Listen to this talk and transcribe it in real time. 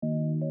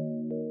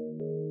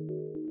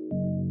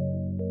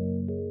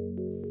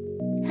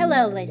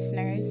Hello,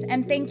 listeners,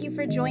 and thank you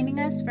for joining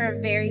us for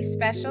a very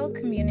special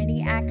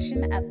Community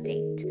Action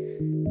Update.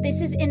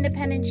 This is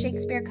Independent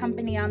Shakespeare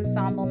Company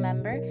Ensemble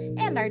member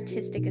and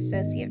Artistic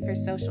Associate for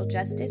Social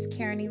Justice,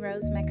 Karani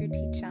Rose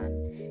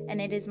Mecker-Tichon, and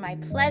it is my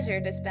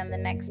pleasure to spend the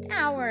next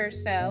hour or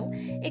so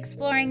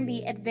exploring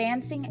the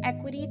Advancing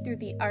Equity Through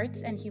the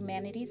Arts and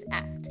Humanities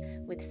Act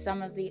with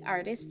some of the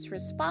artists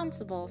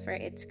responsible for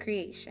its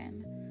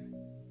creation.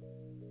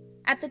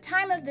 At the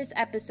time of this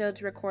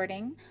episode's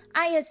recording,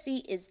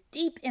 ISC is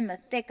deep in the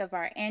thick of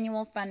our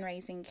annual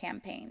fundraising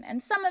campaign,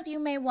 and some of you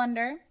may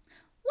wonder,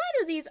 why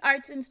do these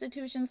arts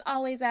institutions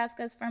always ask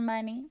us for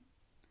money?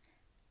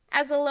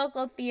 As a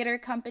local theater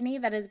company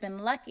that has been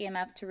lucky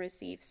enough to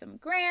receive some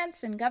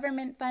grants and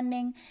government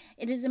funding,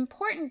 it is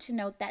important to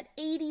note that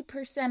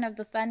 80% of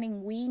the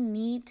funding we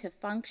need to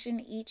function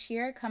each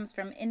year comes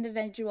from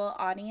individual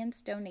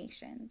audience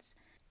donations.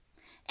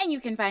 And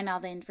you can find all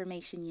the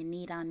information you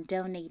need on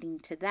donating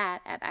to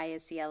that at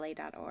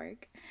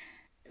iscla.org.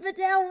 But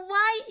now,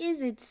 why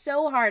is it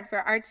so hard for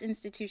arts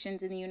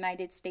institutions in the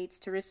United States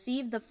to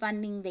receive the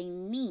funding they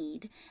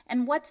need,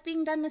 and what's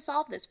being done to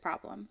solve this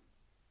problem?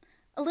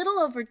 A little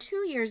over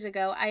 2 years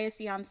ago,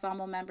 ISC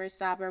Ensemble member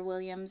Sabra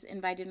Williams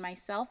invited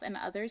myself and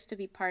others to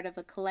be part of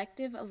a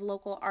collective of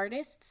local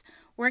artists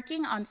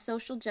working on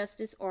social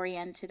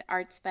justice-oriented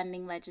arts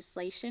funding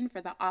legislation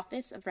for the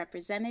Office of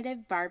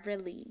Representative Barbara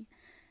Lee.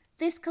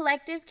 This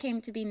collective came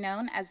to be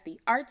known as the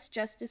Arts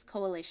Justice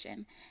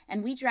Coalition,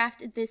 and we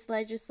drafted this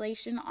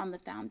legislation on the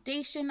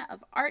foundation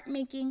of art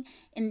making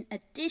in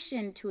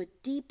addition to a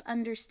deep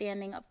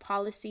understanding of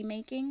policy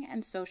making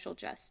and social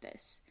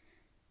justice.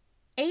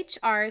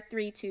 H.R.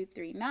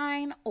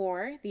 3239,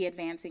 or the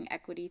Advancing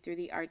Equity Through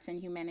the Arts and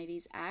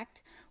Humanities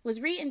Act,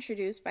 was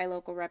reintroduced by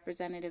local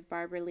Representative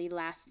Barbara Lee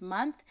last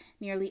month,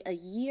 nearly a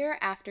year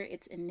after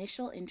its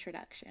initial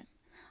introduction.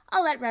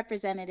 I'll let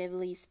Representative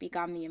Lee speak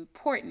on the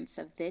importance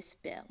of this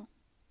bill.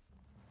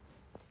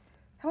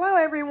 Hello,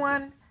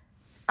 everyone.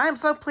 I'm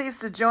so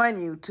pleased to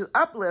join you to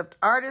uplift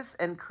artists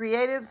and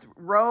creatives'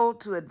 role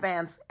to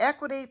advance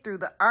equity through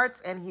the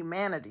arts and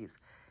humanities.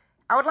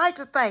 I would like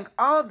to thank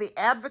all of the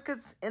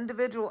advocates,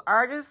 individual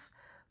artists,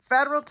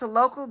 federal to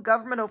local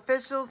government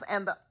officials,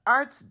 and the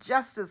Arts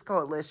Justice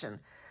Coalition,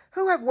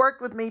 who have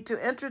worked with me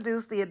to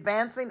introduce the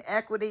Advancing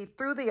Equity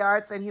Through the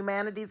Arts and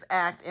Humanities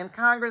Act in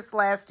Congress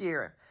last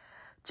year.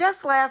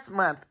 Just last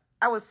month,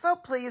 I was so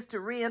pleased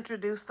to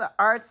reintroduce the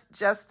Arts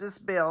Justice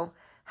Bill,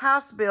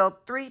 House Bill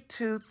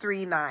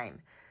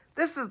 3239.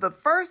 This is the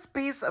first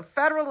piece of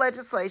federal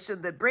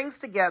legislation that brings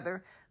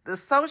together the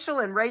social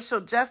and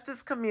racial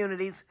justice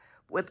communities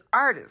with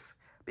artists,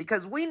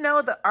 because we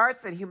know the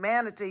arts and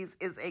humanities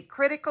is a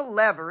critical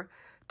lever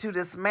to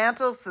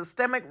dismantle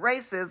systemic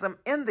racism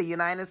in the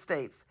United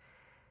States.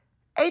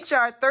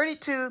 H.R.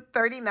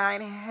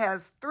 3239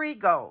 has three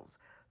goals.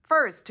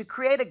 First, to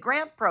create a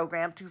grant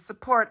program to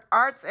support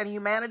arts and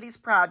humanities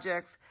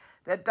projects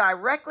that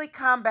directly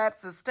combat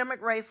systemic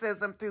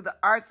racism through the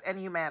arts and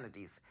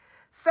humanities.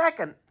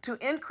 Second, to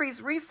increase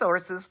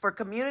resources for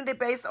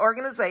community-based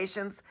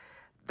organizations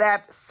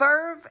that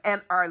serve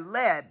and are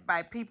led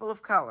by people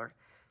of color.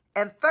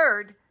 And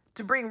third,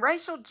 to bring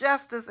racial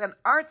justice and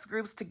arts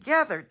groups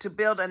together to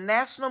build a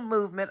national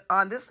movement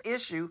on this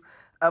issue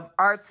of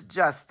arts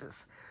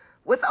justice.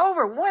 With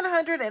over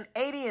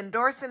 180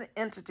 endorsing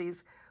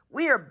entities,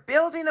 we are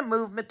building a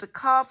movement to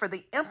call for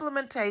the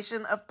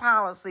implementation of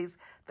policies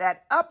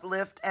that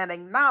uplift and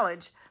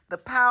acknowledge the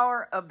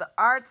power of the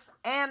arts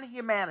and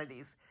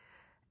humanities.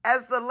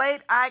 As the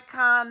late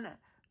icon,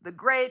 the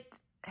great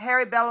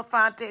Harry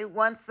Belafonte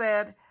once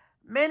said,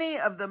 many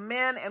of the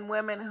men and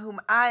women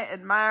whom I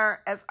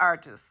admire as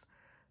artists,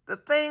 the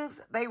things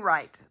they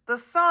write, the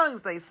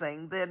songs they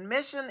sing, the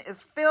admission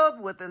is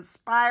filled with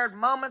inspired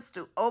moments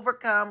to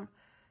overcome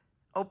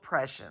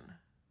oppression.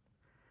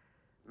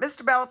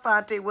 Mr.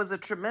 Belafonte was a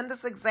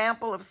tremendous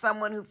example of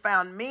someone who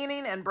found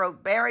meaning and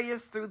broke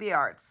barriers through the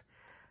arts.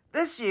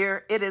 This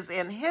year, it is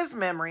in his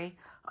memory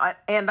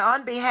and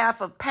on behalf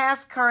of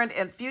past, current,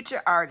 and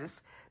future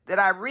artists that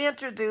I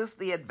reintroduce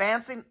the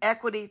Advancing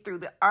Equity Through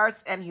the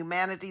Arts and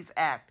Humanities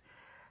Act.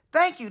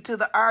 Thank you to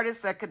the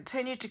artists that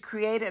continue to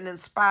create and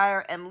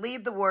inspire and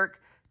lead the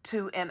work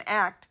to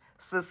enact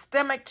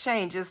systemic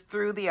changes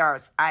through the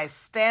arts. I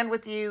stand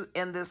with you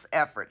in this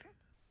effort.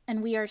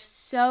 And we are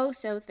so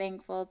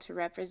thankful to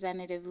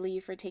Representative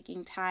Lee for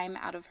taking time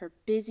out of her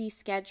busy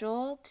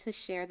schedule to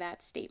share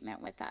that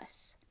statement with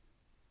us.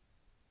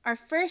 Our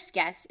first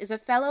guest is a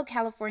fellow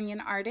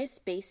Californian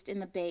artist based in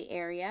the Bay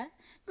Area,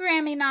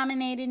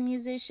 Grammy-nominated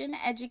musician,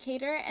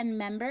 educator, and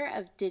member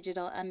of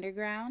Digital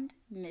Underground,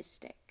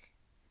 Mystic.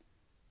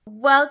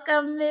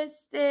 Welcome,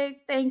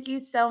 Mystic. Thank you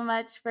so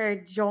much for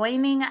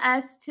joining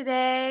us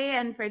today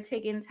and for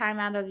taking time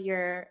out of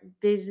your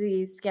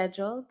busy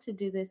schedule to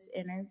do this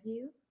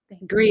interview.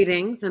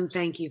 Greetings, and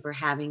thank you for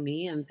having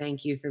me, and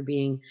thank you for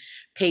being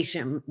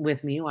patient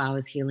with me while I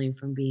was healing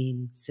from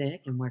being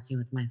sick and working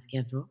with my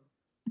schedule.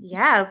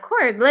 Yeah, of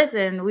course.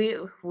 Listen,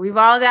 we've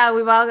all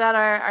got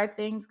our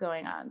things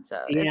going on,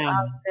 so it's Yeah.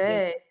 all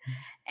good.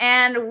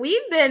 And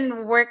we've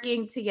been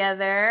working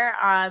together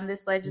on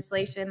this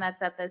legislation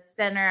that's at the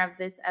center of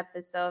this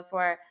episode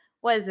for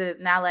what is it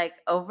now, like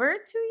over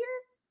 2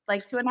 years,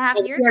 like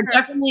 2.5 years? We're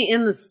definitely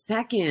in the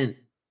second.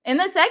 In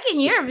the second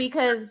year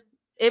because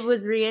it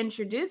was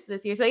reintroduced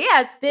this year. So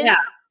yeah, it's been Yeah.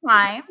 some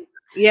time.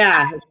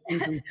 Yeah. It's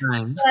been some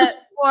time. But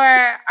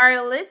for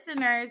our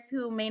listeners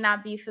who may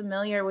not be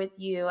familiar with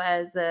you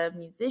as a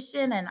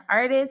musician and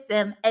artist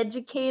and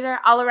educator,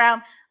 all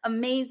around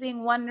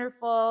amazing,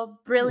 wonderful,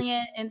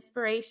 brilliant,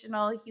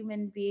 inspirational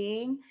human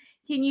being,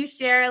 can you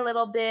share a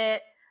little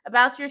bit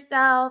about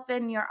yourself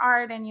and your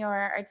art and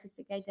your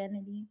artistic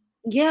identity?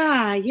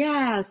 Yeah,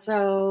 yeah.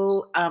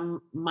 So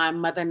my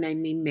mother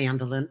named me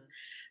Mandolin,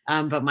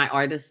 but my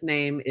artist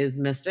name is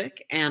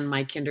Mystic, and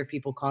my kinder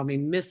people call me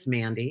Miss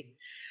Mandy.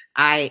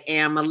 I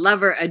am a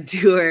lover, a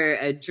doer,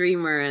 a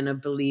dreamer, and a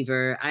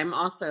believer. I'm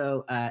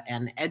also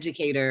an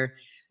educator,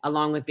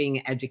 along with being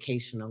an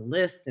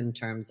educationalist in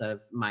terms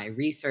of my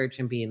research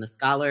and being a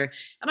scholar.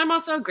 And I'm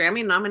also a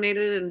Grammy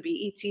nominated and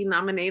BET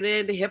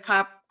nominated hip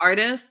hop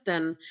artist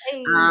and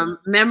Hey.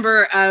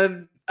 member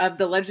of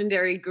the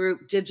legendary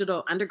group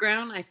Digital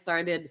Underground. I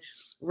started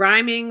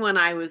rhyming when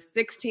I was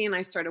 16.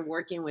 I started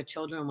working with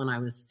children when I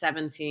was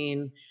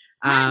 17,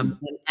 Mm,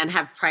 and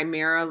have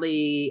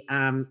primarily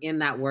in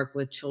that work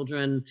with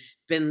children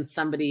been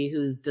somebody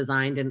who's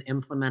designed and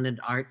implemented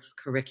arts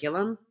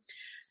curriculum.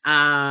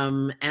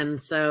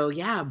 And so,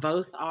 yeah,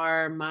 both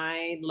are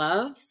my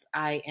loves.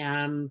 I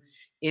am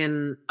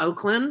in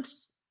Oakland,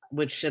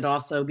 which should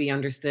also be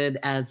understood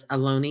as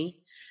Ohlone,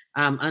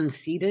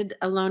 unceded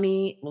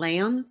Ohlone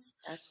lands.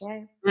 that's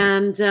right.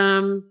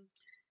 And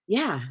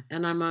yeah,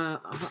 and I'm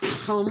a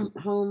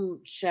home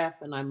chef,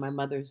 and I'm my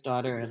mother's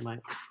daughter, and my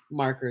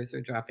markers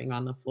are dropping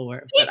on the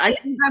floor. But I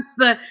think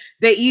that's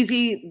the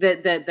easy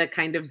the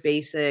kind of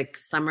basic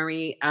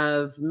summary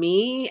of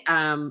me.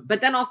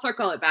 But then I'll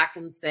circle it back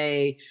and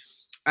say,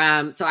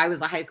 so I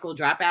was a high school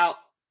dropout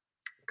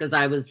because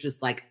I was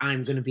just like,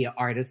 I'm going to be an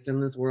artist in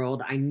this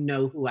world. I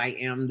know who I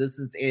am. This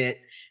is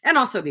it. And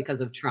also because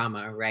of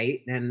trauma,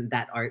 right? And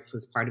that arts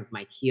was part of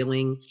my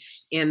healing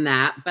in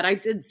that. But I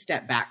did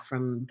step back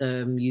from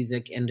the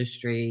music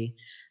industry.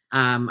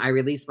 I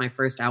released my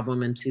first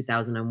album in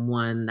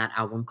 2001, that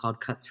album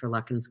called Cuts for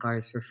Luck and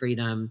Scars for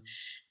Freedom.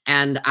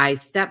 And I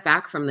stepped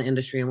back from the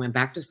industry and went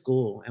back to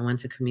school. I went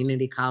to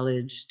community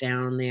college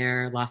down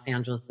there, Los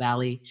Angeles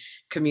Valley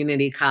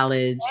Community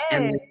College,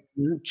 and Hey.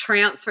 then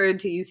transferred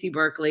to UC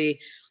Berkeley,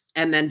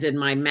 and then did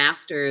my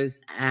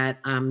master's at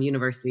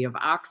University of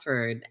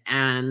Oxford.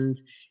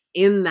 And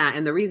in that,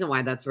 and the reason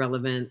why that's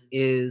relevant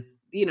is,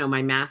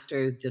 my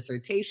master's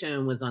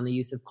dissertation was on the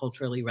use of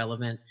culturally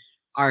relevant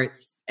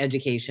arts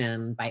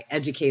education by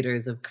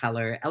educators of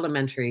color,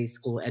 elementary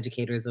school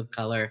educators of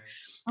color,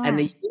 and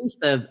the Mm, use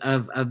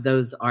of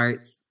those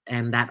arts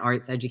and that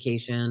arts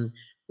education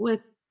with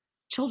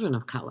children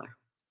of color.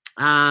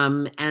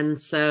 And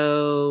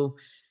so,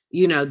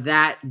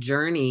 that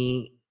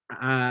journey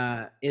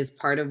is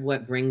part of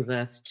what brings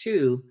us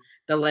to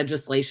the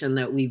legislation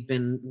that we've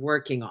been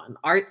working on.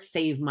 Art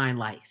saved my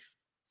life.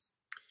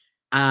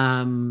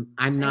 I'm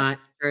right. not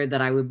sure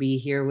that I would be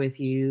here with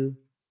you,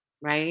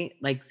 right?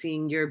 Like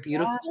seeing your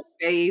beautiful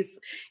face,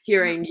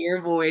 hearing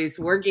your voice,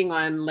 working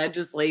on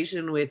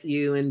legislation with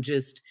you, and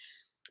just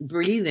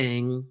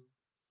breathing.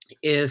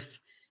 If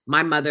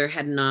my mother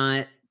had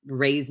not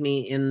raised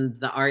me in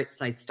the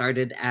arts, I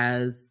started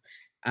as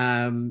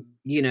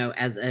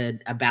as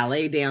a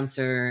ballet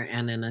dancer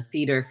and in a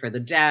theater for the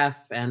deaf,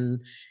 and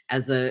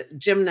as a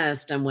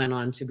gymnast, and went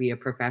on to be a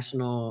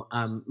professional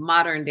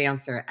modern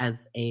dancer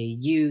as a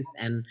youth,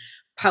 and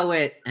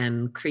poet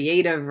and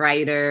creative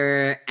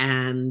writer,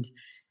 and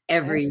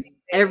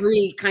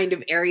every kind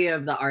of area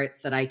of the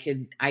arts that I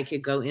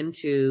could go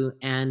into.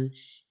 And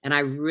I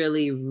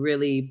really,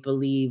 really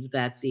believe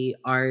that the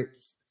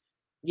arts,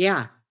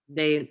 yeah,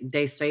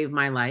 they save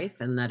my life,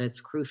 and that it's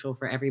crucial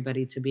for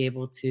everybody to be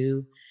able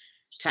to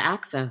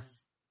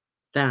access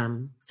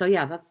them. So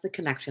yeah, that's the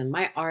connection.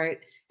 My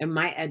art and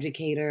my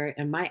educator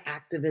and my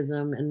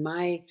activism and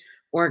my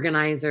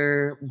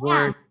organizer Yeah.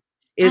 work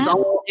is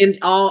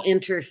all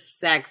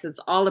intersects. It's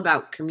all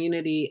about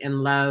community and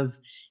love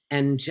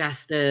and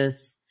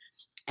justice,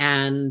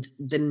 and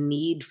the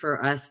need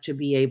for us to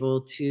be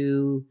able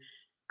to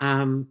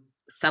um,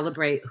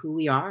 celebrate who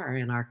we are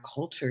and our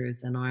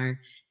cultures and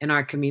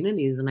our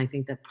communities. And I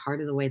think that part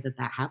of the way that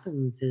that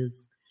happens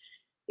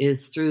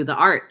is through the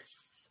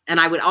arts. And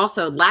I would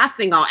also, last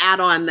thing I'll add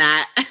on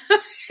that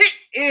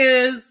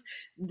is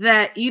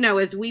that,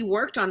 as we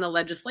worked on the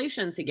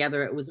legislation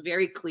together, it was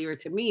very clear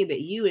to me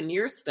that you in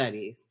your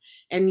studies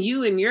and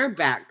you in your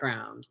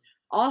background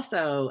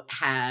also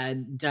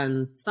had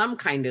done some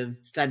kind of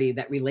study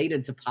that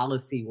related to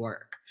policy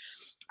work.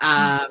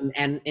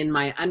 And in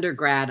my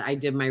undergrad, I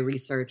did my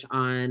research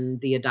on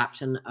the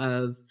adoption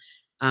of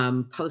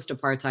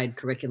post-apartheid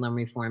curriculum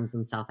reforms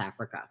in South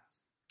Africa.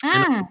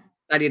 And I Mm,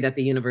 studied at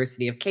the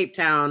University of Cape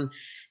Town.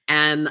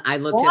 And I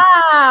looked at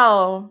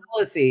Wow.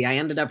 policy. I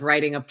ended up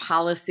writing a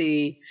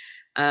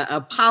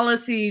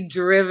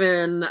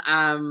policy-driven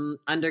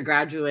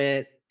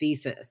undergraduate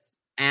thesis,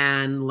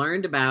 and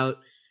learned about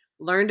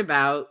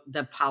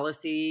the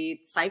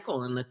policy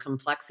cycle and the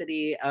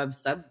complexity of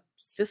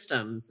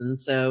subsystems. And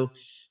so,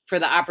 for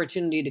the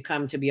opportunity to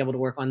come to be able to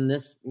work on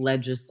this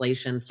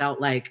legislation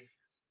felt like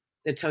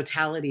the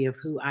totality of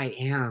who I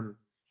am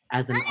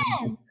as an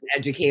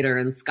educator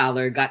and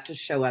scholar got to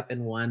show up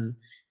in one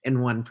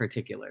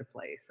particular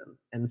place.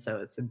 And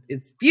so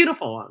it's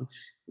beautiful,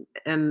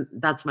 and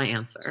that's my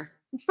answer.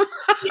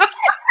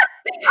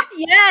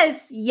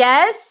 Yes,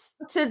 yes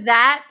to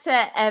that,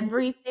 to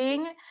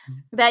everything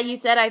that you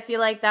said. I feel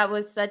like that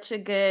was such a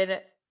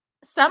good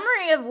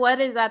summary of what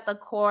is at the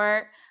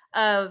core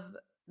of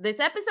this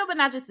episode, but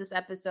not just this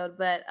episode,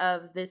 but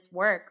of this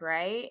work,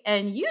 right?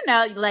 And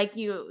like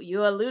you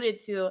alluded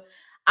to,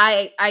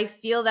 I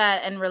feel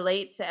that and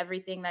relate to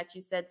everything that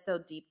you said so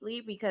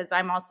deeply, because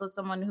I'm also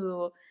someone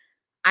who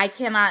I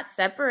cannot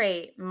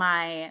separate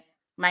my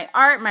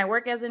art, my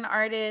work as an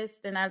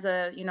artist and as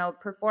a,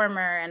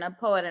 performer and a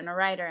poet and a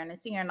writer and a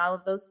singer and all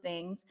of those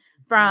things,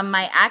 from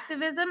my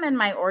activism and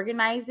my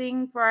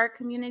organizing for our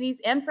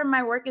communities, and from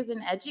my work as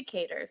an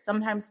educator.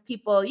 Sometimes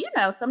people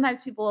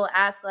will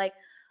ask, like,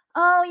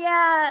 "Oh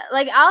yeah,"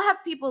 like I'll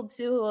have people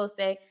too who will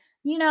say,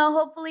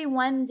 "Hopefully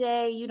one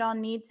day you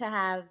don't need to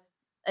have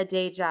a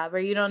day job, or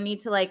you don't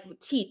need to like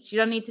teach, you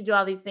don't need to do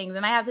all these things."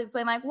 And I have to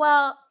explain, like,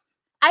 well,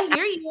 I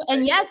hear you.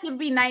 And yes, it'd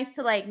be nice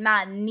to like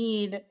not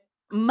need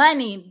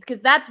money,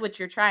 because that's what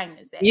you're trying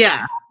to say. It's Yeah.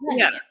 not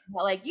Yeah. money. It's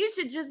about like you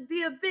should just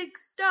be a big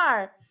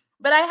star.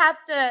 But I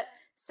have to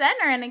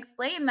center and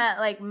explain that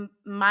like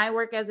my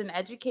work as an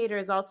educator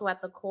is also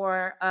at the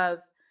core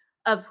of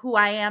who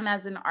I am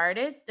as an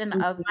artist and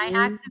of my Mhm.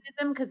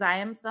 activism, because I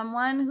am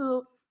someone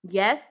who,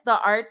 yes,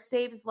 the art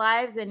saves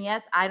lives, and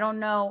yes, I don't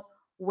know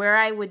where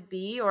I would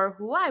be or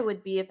who I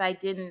would be if I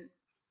didn't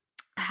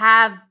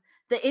have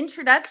the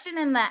introduction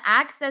and the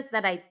access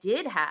that I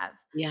did have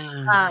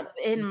Yeah.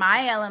 in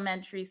my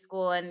elementary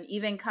school, and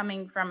even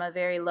coming from a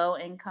very low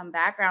income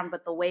background.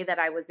 But the way that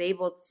I was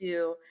able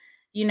to,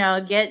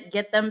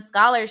 get them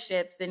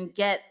scholarships and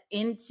get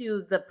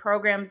into the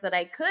programs that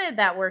I could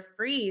that were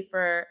free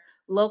for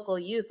local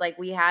youth. Like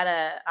we had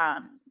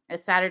a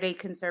Saturday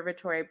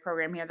conservatory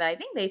program here that I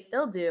think they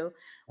still do,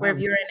 where if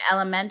Oh. you're in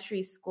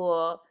elementary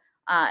school,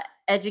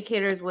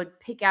 educators would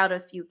pick out a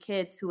few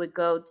kids who would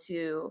go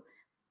to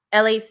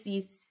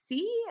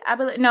LACC, I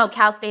believe, no,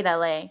 Cal State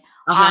LA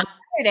Uh-huh. on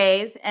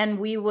Saturdays, and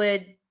we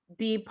would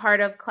be part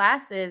of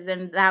classes,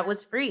 and that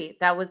was free.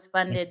 That was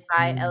funded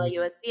by Mhm.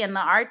 LAUSD, and the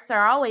arts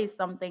are always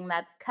something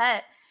that's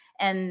cut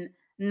and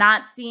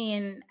not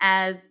seen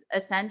as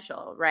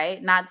essential,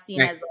 right? Not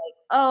seen Right. as like,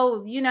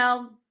 oh,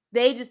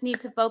 they just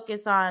need to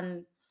focus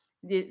on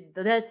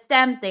the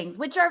STEM things,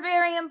 which are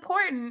very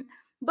important,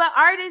 but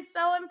art is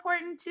so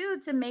important too,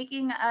 to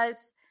making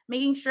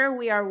sure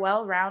we are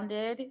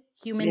well-rounded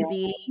human Yeah.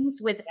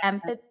 beings with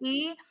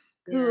empathy,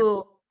 Yeah.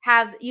 who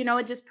have,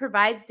 it just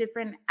provides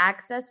different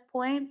access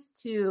points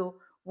to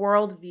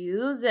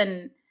worldviews,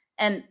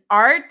 and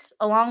art,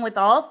 along with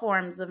all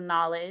forms of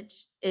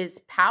knowledge, is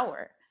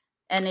power.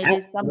 And it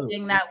is something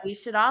Absolutely. that we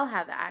should all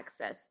have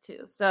access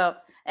to. So,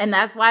 and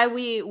that's why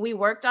we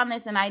worked on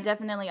this. And I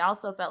definitely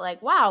also felt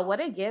like, wow, what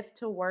a gift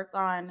to work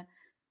on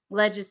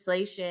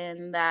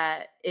legislation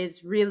that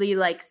is really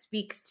like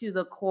speaks to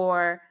the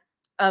core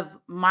of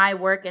my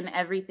work and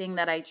everything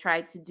that I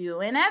try to do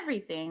in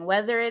everything,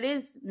 whether it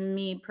is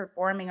me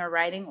performing or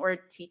writing or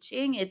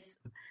teaching. It's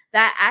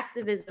that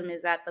activism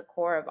is at the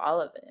core of all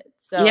of it.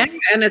 Yeah, So,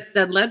 and it's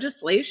the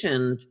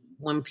legislation.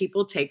 When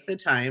people take the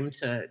time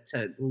to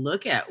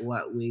look at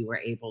what we were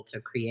able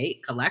to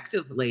create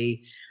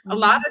collectively, a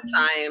lot of mhm.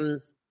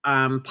 times,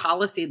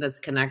 policy that's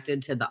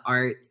connected to the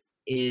arts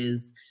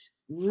is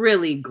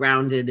really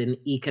grounded in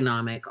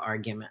economic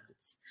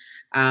arguments.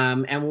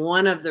 And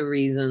one of the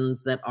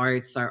reasons that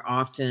arts are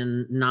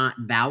often not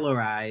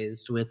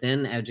valorized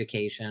within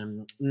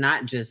education,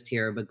 not just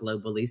here, but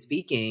globally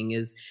speaking,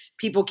 is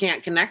people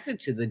can't connect it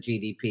to the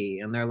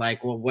GDP. And they're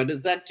like, well, what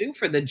does that do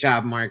for the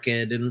job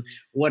market? And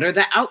what are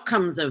the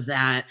outcomes of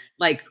that?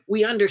 Like,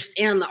 we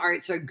understand the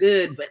arts are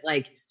good, but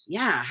like,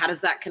 yeah, how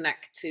does that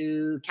connect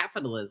to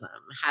capitalism?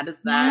 How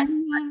does that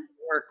Mhm.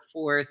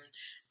 workforce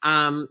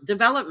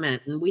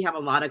development? And we have a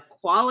lot of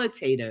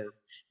qualitative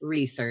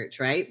research,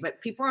 right?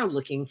 But people are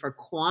looking for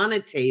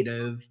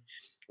quantitative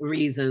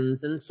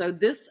reasons. And so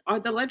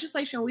the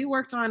legislation we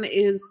worked on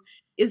is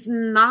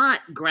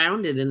not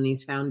grounded in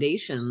these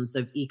foundations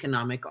of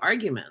economic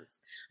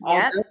arguments.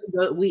 Yep.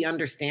 We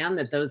understand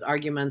that those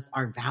arguments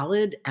are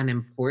valid and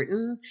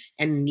important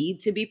and need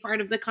to be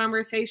part of the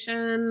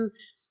conversation,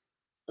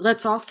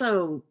 let's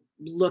also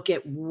look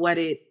at what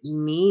it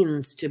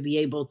means to be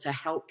able to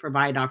help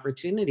provide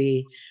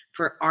opportunity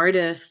for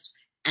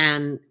artists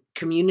and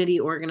community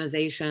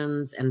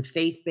organizations and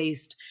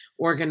faith-based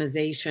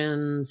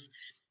organizations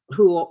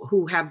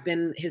who have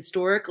been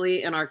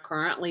historically and are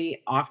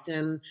currently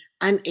often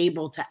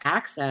unable to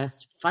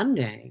access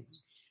funding.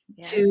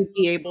 to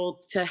be able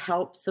to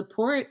help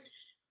support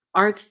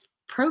arts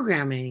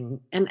programming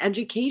and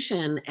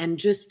education and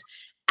just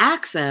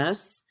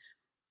access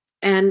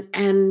and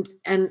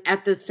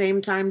at the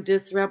same time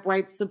disrupt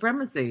white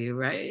supremacy,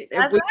 right? If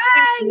That's we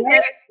right. You right?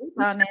 better speak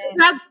on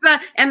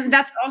it.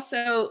 That's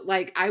also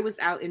like I was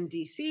out in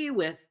DC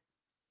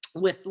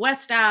with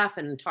West staff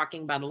and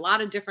talking about a lot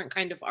of different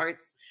kind of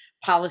arts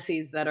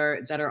policies that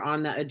are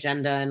on the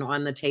agenda and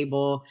on the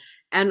table,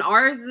 and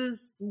ours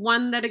is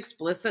one that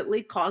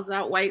explicitly calls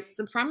out white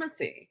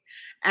supremacy.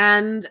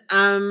 And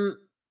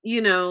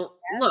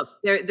look,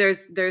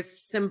 there's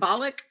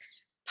symbolic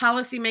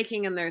policy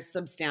making and there's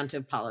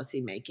substantive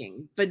policy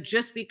making, but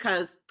just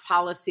because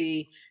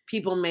policy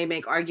people may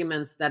make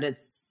arguments that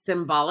it's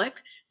symbolic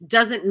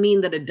doesn't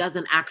mean that it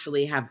doesn't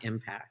actually have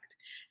impact.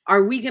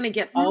 Are we going to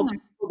get all Mm,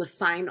 people to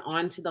sign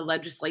on to the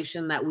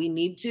legislation that we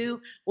need to?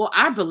 Well,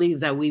 I believe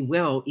that we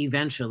will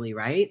eventually,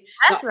 right?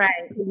 that's But right.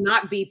 it should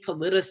not be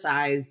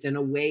politicized in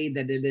a way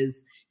that it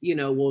is,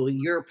 well,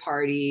 your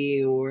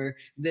party or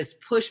this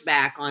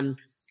pushback on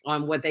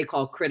what they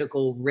call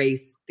critical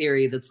race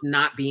theory that's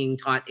not being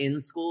taught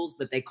in schools,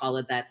 but they call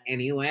it that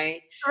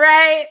anyway.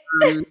 Right.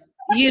 Um,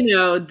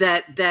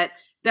 that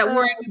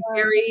we're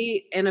Uh,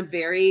 in a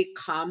very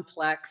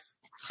complex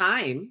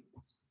time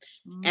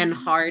and mhm.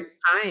 hard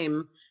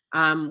time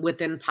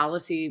within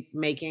policy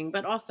making,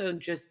 but also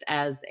just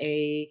as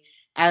a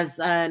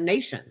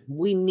nation.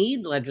 We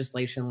need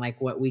legislation like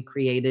what we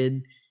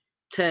created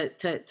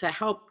to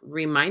help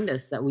remind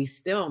us that we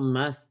still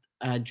must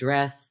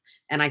address,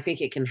 and I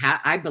think it can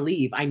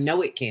I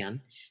know it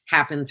can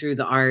happen through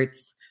the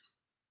arts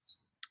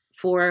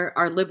for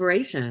our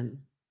liberation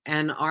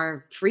and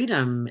our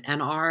freedom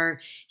and our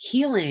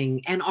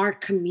healing and our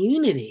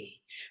community.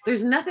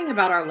 There's nothing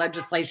about our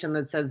legislation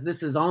that says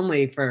this is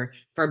only for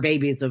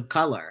babies of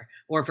color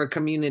or for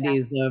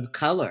communities of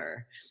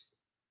color.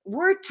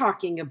 We're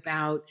talking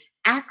about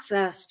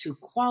access to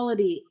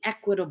quality,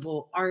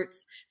 equitable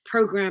arts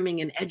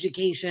programming and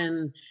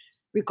education,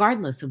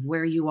 regardless of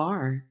where you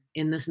are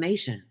in this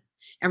nation,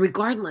 and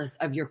regardless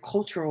of your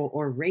cultural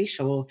or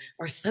racial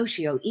or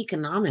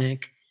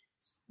socioeconomic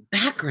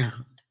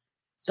background.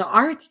 The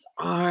arts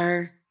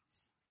are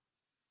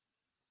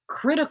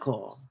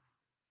critical,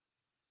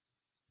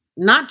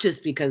 not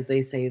just because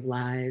they save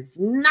lives,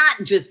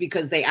 not just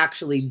because they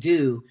actually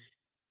do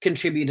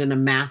contribute in a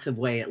massive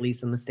way, at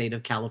least in the state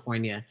of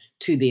California,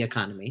 to the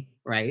economy,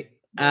 right?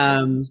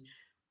 Yeah.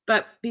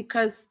 But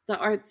because the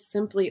arts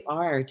simply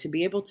are to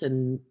be able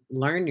to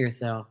learn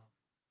yourself,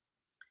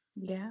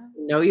 Yeah.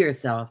 know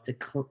yourself, to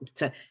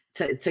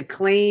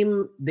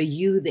claim the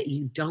you that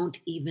you don't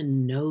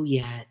even know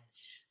yet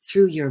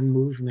through your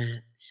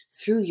movement,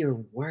 through your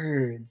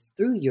words,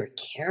 through your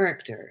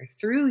character,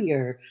 through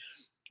your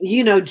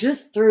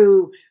just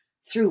through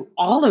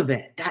all of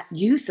it, that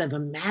use of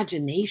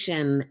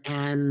imagination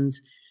and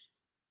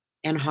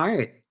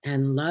heart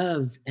and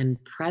love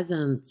and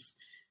presence,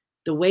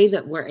 the way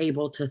that we're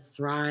able to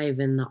thrive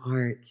in the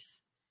arts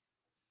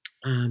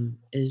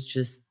is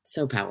just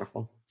so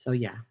powerful. So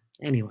yeah,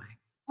 anyway,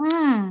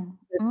 Mm,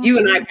 it's you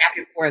and I mhm. back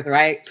and forth,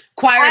 right?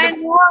 Choir to I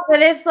know,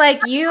 but it's like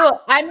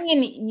I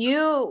mean,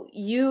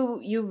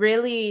 you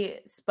really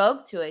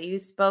spoke to it. You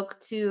spoke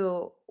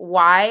to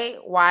why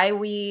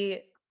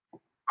we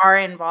are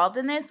involved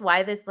in this,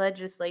 why this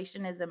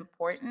legislation is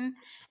important.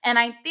 And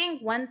I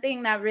think one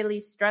thing that really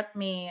struck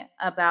me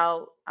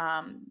about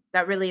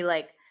that really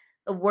like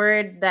the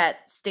word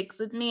that sticks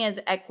with me is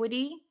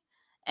equity.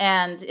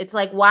 And it's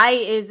like, why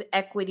is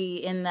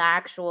equity in the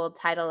actual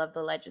title of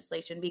the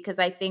legislation? Because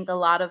I think a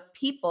lot of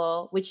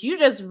people, which you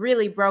just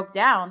really broke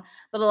down,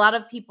 but a lot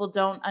of people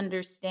don't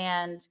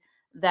understand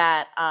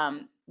that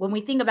when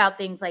we think about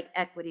things like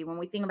equity, when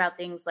we think about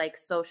things like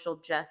social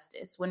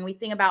justice, when we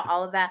think about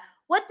all of that,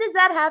 what does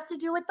that have to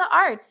do with the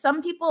arts?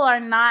 Some people are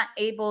not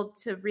able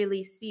to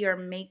really see or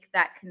make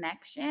that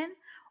connection,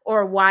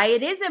 or why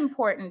it is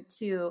important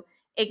to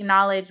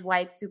acknowledge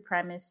white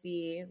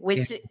supremacy, yeah,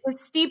 which is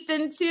steeped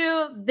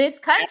into this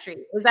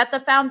country, is at the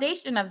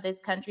foundation of this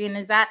country, and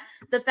is at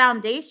the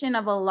foundation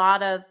of a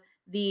lot of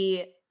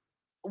the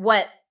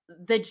what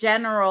the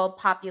general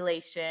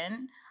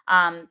population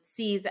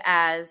sees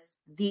as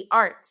the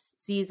arts,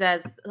 sees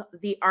as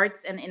the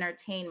arts and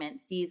entertainment,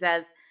 sees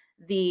as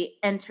the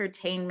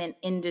entertainment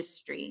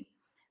industry.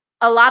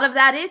 A lot of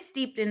that is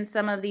steeped in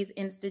some of these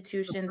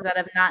institutions that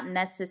have not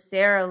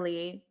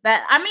necessarily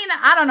that I mean,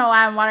 I don't know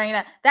why I'm wondering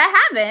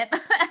that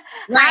haven't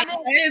right.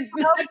 haven't It's,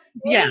 held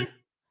yeah, space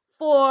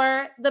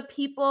for the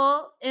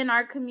people in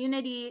our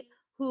community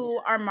who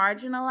are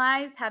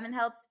marginalized, haven't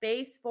held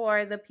space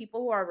for the people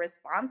who are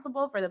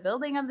responsible for the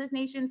building of this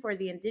nation, for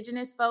the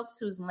indigenous folks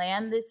whose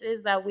land this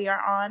is that we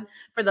are on,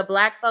 for the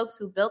Black folks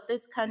who built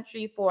this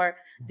country, for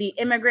the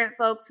immigrant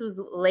folks whose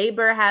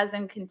labor has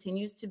and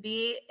continues to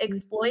be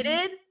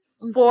exploited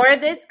for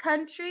this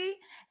country.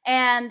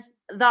 And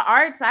the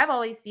arts I've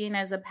always seen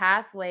as a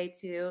pathway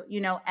to,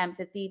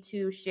 empathy,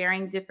 to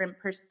sharing different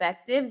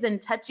perspectives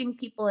and touching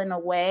people in a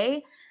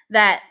way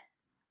that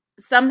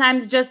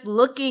sometimes just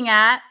looking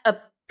at a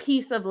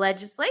piece of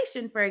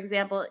legislation, for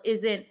example,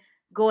 isn't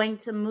going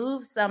to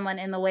move someone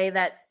in the way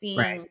that Right.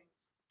 seeing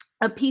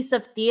a piece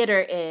of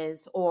theater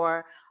is,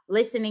 or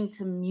listening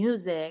to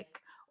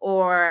music,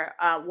 or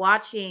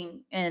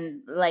watching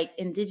and like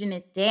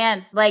indigenous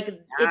dance. Like Yeah.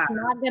 it's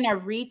not going to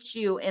reach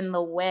you in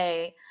the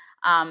way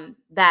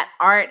that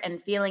art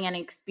and feeling and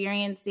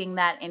experiencing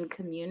that in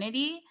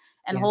community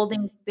and Yeah.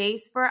 holding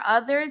space for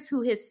others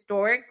who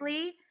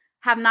historically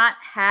have not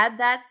had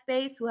that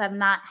space, who have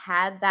not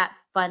had that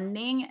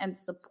funding and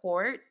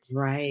support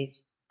Right.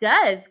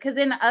 does. Because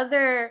in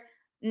other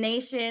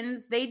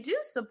nations, they do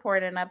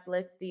support and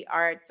uplift the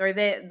arts, or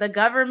the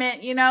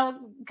government,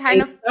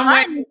 kind In of some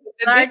way, funds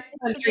the this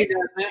country artistic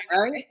doesn't,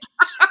 right?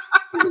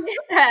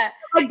 yeah.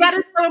 Like, that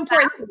is so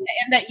important,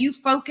 and that you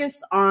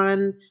focus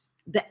on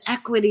the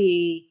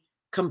equity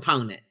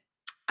component.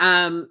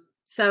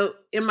 So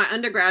in my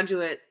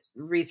undergraduate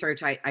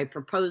research, I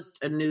proposed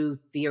a new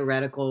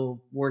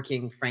theoretical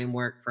working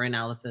framework for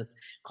analysis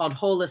called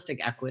holistic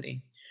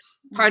equity.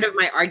 Part of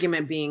my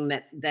argument being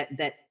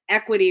that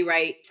equity,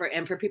 right,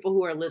 for people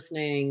who are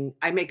listening,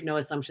 I make no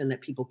assumption that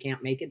people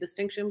can't make a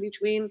distinction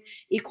between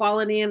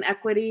equality and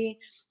equity,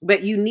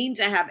 but you need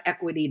to have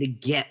equity to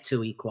get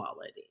to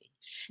equality.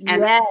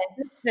 And Yes,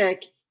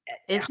 holistic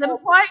it's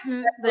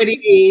important. The distinction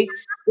equity, is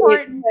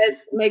it important.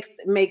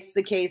 makes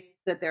the case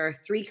that there are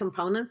three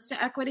components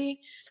to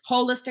equity: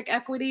 holistic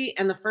equity,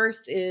 and the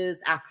first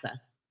is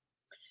access,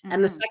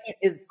 and the Mhm. second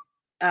is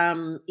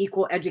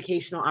equal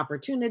educational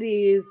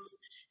opportunities,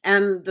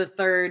 and the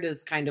third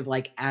is kind of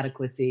like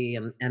adequacy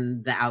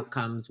and the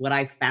outcomes. What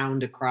I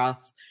found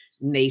across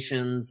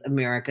nations,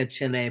 America,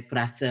 Chile,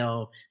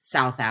 Brazil,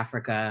 South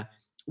Africa,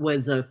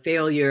 was a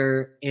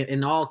failure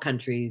in all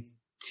countries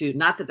to,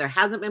 not that there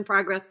hasn't been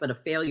progress, but a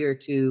failure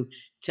to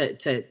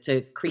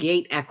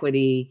create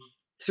equity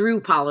through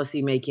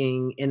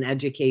policymaking in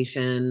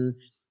education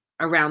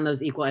around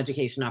those equal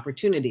education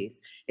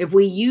opportunities. If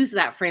we use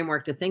that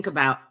framework to think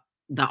about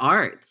the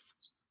arts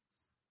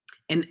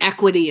and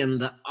equity in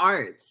the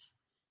arts,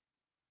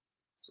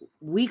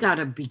 we got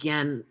to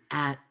begin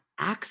at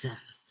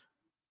access.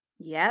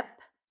 Yep.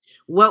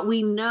 What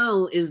we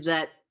know is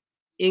that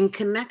in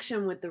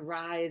connection with the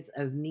rise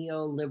of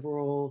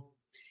neoliberal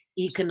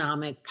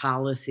economic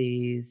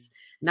policies,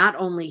 not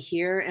only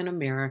here in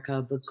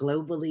America, but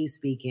globally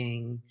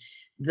speaking,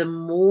 the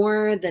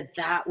more that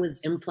that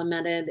was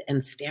implemented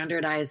and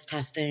standardized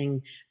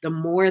testing, the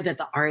more that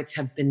the arts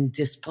have been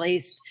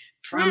displaced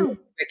from the Mm.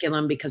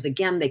 curriculum, because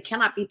again, they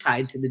cannot be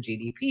tied to the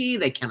GDP,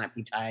 they cannot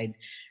be tied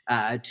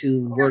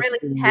to Can't really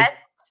workforce. test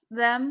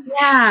them.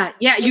 Yeah,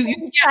 yeah, You you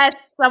can test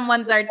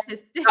someone's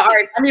artistic. the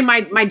arts. I mean,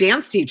 my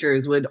dance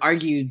teachers would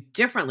argue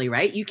differently,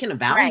 right? You can Right,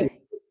 evaluate.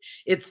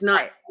 It's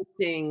not right.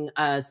 testing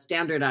a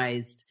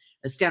standardized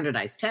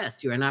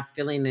test. You are not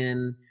filling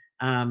in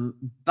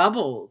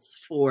bubbles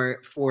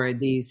for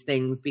these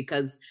things,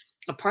 because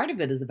a part of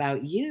it is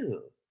about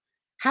you.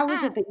 How is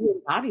Mm. it that you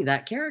embody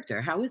that character?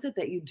 How is it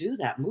that you do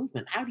that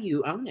movement? How do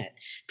you own it?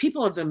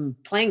 People have been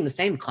playing the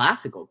same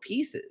classical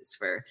pieces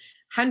for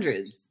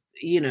hundreds,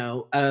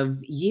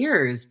 of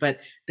years, but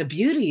the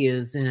beauty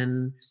is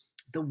in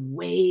the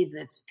way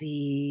that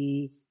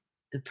the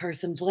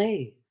person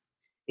plays.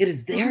 It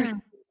is their, Mhm.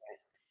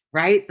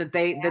 right, that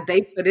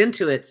they put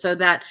into it, so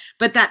that,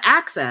 but that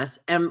access,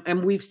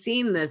 and we've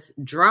seen this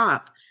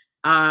drop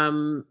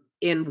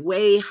in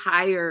way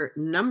higher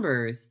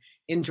numbers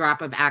in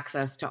drop of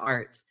access to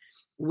arts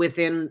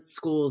within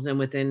schools and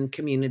within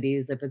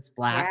communities, if it's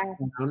Black, Yeah.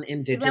 brown, Even when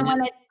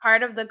indigenous. it's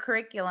part of the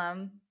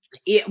curriculum.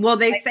 Well,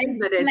 they Like, say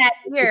we've that seen that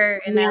it's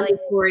here in LA.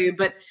 mandatory,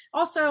 but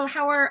also,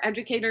 how are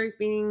educators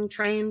being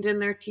trained in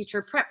their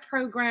teacher prep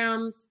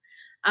programs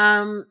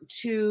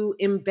to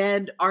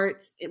embed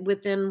arts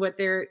within what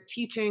they're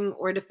teaching,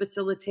 or to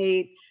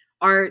facilitate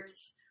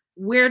arts?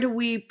 Where do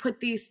we put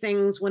these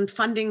things when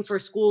funding for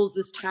schools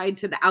is tied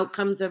to the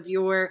outcomes of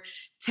your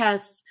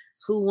tests?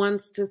 Who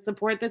wants to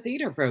support the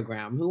theater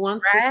program? Who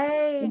wants to support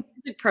the Right.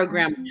 music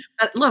program? Mhm.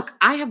 But look,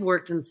 I have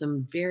worked in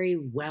some very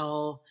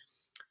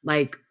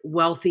like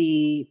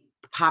wealthy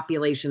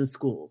population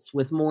schools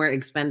with more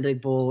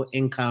expendable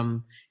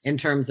income in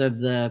terms of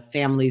the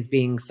families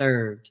being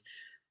served.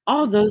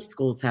 All Mhm. those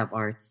schools have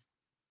arts.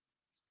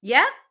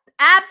 Yep,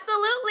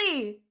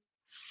 absolutely.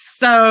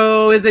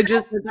 So is it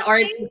just that the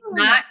arts is Same.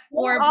 not They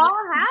for Black,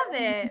 all have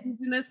brown, it.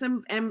 indigenous,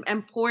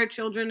 and poor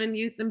children and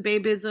youth and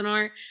babies in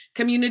our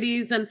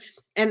communities? And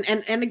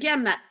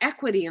again, that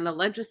equity in the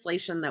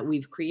legislation that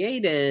we've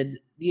created,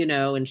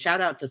 and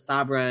shout out to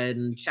Sabra,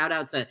 and shout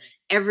out to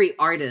every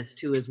artist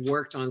who has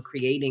worked on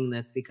creating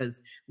this, because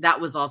that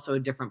was also a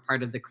different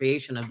part of the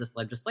creation of this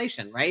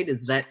legislation, right?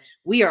 Is that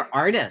we are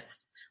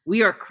artists.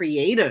 We are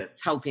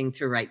creatives helping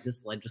to write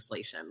this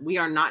legislation. We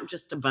are not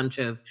just a bunch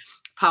of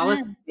Mm.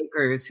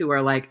 policymakers who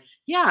are like,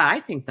 yeah, I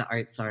think the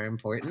arts are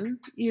important.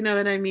 You know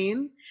what I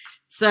mean?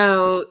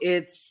 So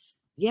it's,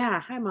 yeah,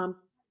 hi mom.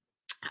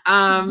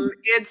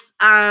 It's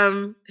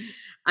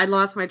I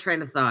lost my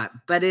train of thought,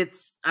 but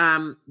it's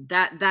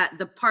that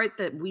the part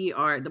that we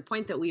are, the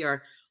point that we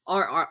are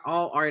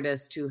all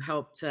artists who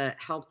help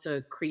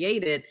to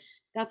create it,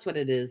 That's what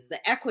it is.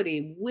 The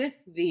equity with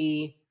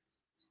the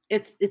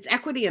it's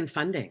equity and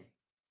funding.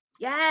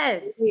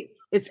 Yes.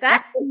 It's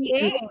That's the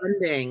equity and thing.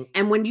 funding.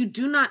 And when you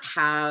do not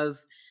have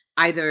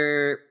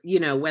either,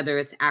 whether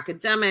it's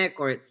academic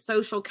or it's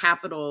social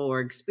capital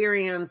or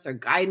experience or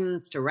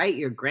guidance to write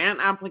your grant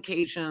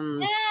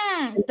applications,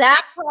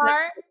 That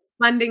part.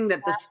 funding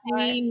that the Part.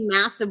 same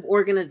massive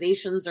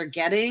organizations are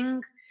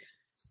getting,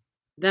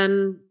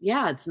 then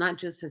yeah, it's not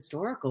just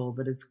historical,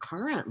 but it's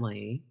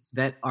currently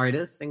that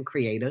artists and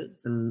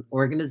creatives and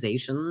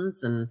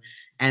organizations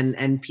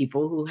and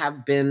people who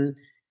have been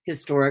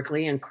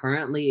historically and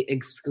currently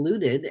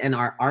excluded, and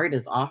our art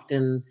has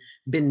often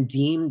been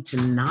deemed to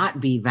not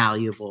be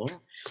valuable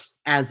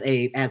as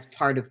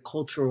part of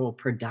cultural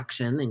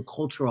production and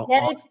cultural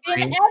Yet it's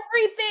in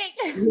offering.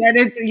 everything.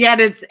 Yet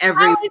it's How is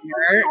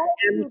everywhere.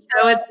 And it so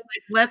people? it's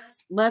like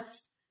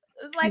let's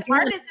It's like again,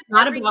 art is it's in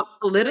not every about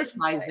everywhere.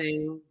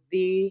 politicizing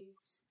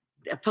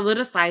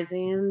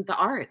the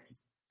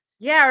arts.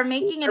 Yeah, or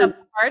making it So a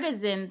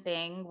partisan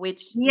thing,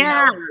 which,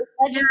 yeah, this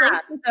yeah.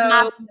 legislation should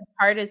not So be a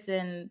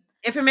partisan.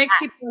 if it makes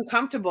people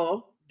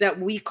uncomfortable that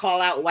we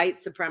call out white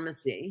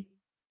supremacy,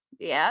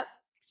 Yep.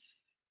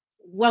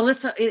 well,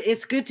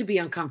 it's good to be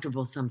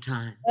uncomfortable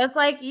sometimes. It's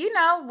like,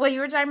 what you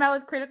were talking about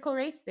with critical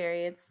race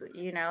theory. It's,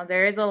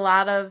 there is a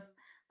lot of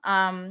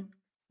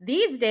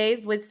these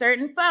days with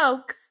certain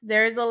folks,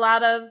 there's a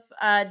lot of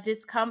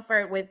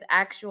discomfort with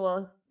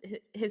actual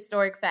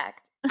historic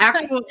fact.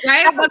 Actual,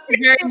 right? That's a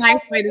very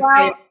nice way to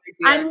say it.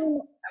 I Yeah, mean,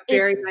 a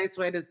very nice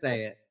way to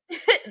say it.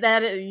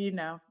 that is,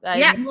 I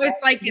Yeah, mean, no, it's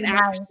like it that's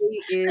nice.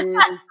 actually is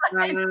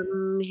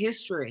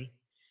history.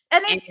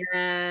 And it's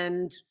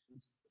And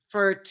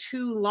for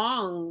too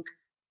long,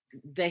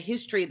 the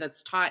history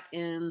that's taught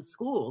in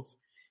schools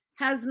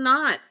has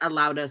not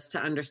allowed us to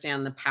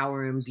understand the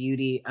power and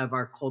beauty of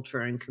our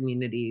culture and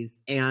communities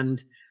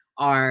and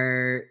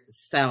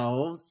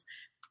ourselves.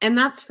 And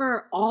that's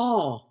for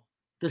all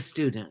the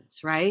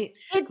students, right?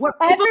 it's What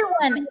people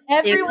everyone. think,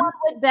 Everyone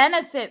would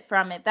benefit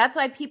from it. That's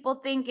why people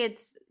think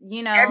it's,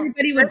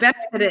 everybody would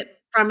benefit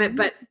from it,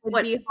 but would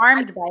what be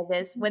harmed by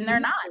this when they're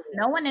not.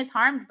 No one is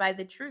harmed by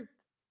the truth.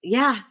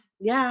 yeah,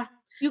 yeah.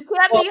 You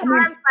can't Well, be I mean,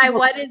 harmed by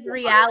what is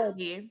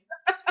reality.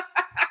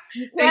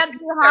 You can't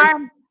be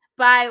harmed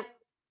by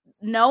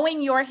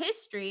knowing your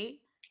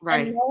history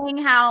right. and knowing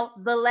how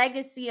the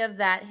legacy of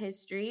that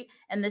history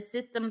and the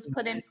systems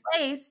put in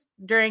place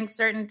during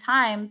certain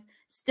times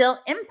still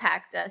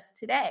impact us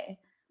today.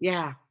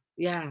 Yeah,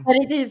 yeah. But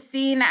it is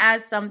seen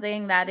as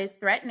something that is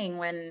threatening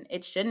when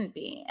it shouldn't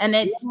be. And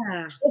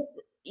Yeah.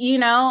 you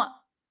know,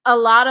 a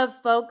lot of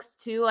folks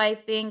too, I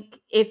think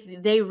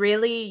if they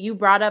really, you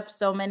brought up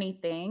so many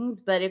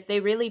things, but if they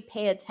really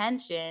pay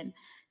attention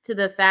to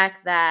the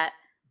fact that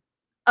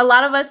a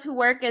lot of us who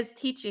work as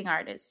teaching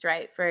artists,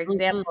 right? For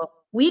example,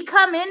 we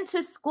come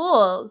into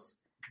schools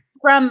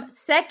from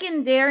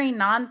secondary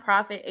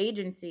nonprofit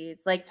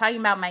agencies. Like talking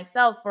about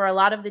myself, for a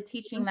lot of the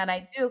teaching that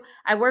I do,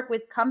 I work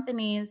with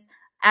companies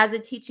as a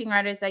teaching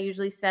artist. I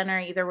usually center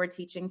either we're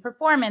teaching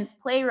performance,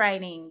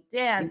 playwriting,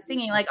 dance,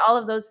 singing, like all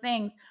of those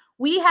things.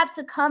 We have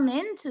to come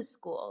into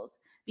schools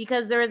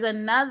because there is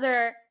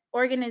another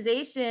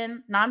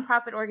organization,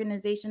 nonprofit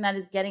organization, that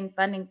is getting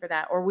funding for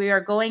that. Or we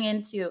are going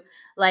into,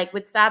 like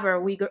with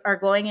Saber, we are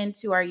going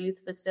into our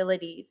youth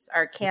facilities,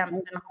 our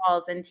camps and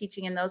halls, and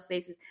teaching in those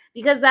spaces,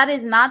 because that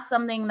is not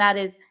something that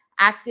is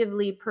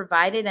actively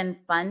provided and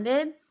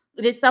funded.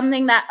 It is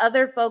something that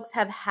other folks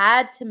have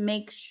had to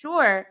make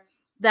sure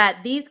that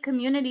these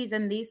communities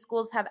and these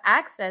schools have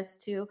access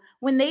to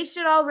when they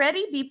should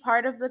already be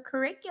part of the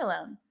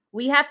curriculum.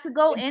 We have to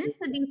go into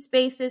these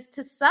spaces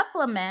to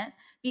supplement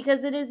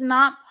because it is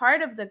not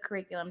part of the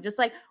curriculum. Just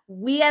like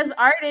we as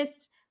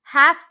artists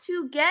have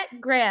to get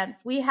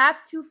grants, we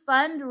have to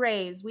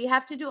fundraise, we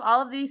have to do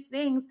all of these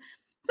things.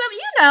 Some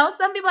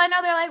people I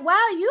know, they're like,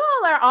 wow, you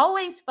all are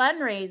always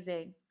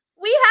fundraising.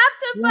 We have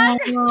to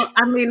fundraise. Well,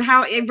 I mean,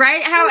 how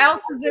right? How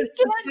else is it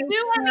We can't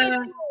do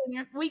anything.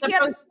 We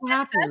can't be supposed to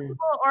happen? accessible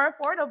or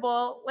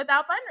affordable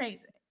without fundraising.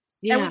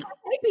 And we Yeah, can't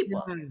pay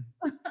people.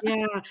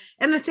 yeah.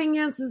 And the thing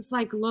is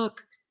like,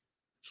 look,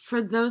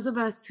 for those of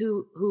us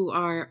who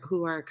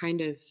are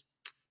kind of,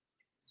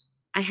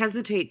 I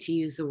hesitate to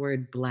use the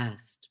word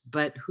blessed,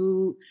 but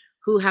who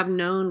have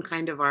known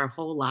kind of our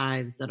whole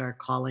lives that our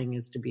calling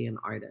is to be an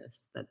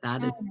artist,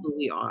 that is who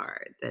we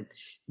are,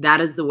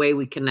 that is the way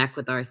we connect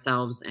with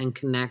ourselves and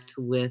connect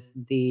with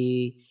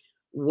the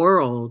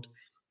world.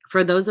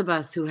 For those of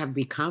us who have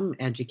become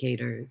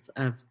educators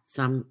of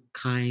some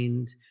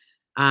kind,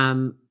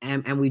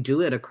 and we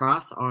do it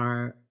across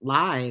our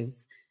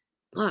lives.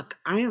 Look,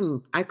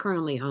 I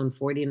currently own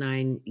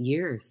 49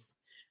 years.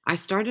 I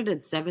started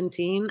at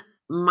 17.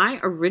 My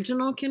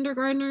original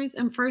kindergartners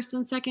and first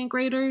and second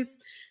graders,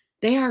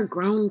 they are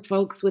grown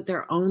folks with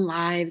their own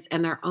lives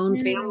and their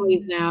own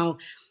families now,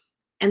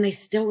 and they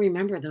still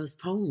remember those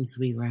poems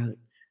we wrote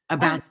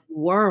about the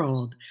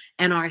world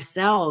and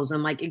ourselves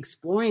and like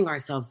exploring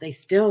ourselves. They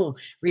still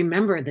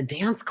remember the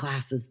dance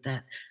classes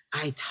that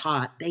I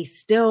taught. They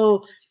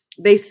still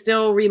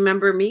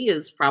remember me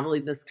as probably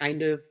this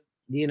kind of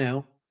you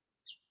know,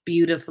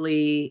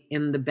 beautifully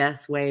in the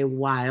best way,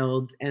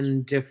 wild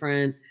and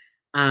different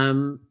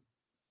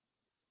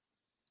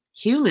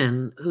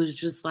human who's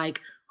just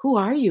like, who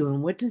are you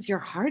and what does your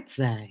heart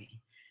say?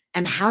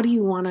 And how do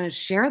you want to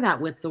share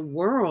that with the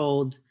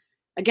world?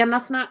 Again,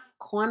 that's not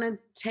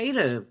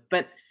quantitative,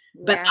 but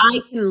Yeah.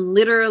 I can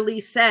literally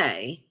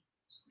say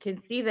Can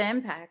see the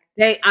impact.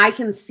 I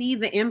can see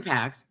the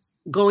impact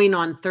going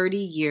on 30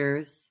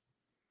 years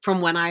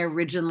from when I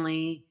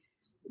originally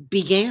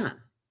began.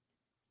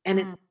 And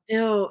it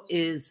still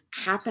is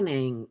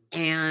happening.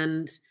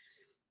 And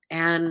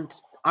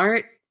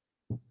art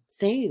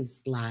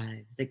saves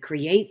lives, it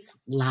creates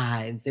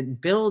lives,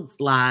 it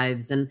builds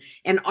lives, and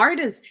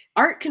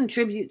art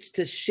contributes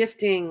to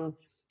shifting.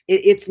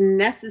 It's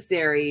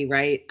necessary,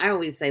 right? I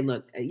always say,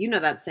 look, you know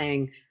that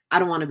saying, I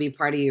don't want to be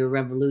part of your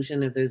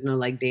revolution if there's no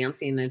like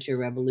dancing at your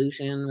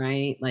revolution,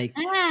 right? Like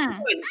I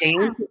want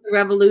dance at the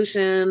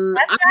revolution.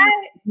 That's I want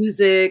right.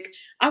 music.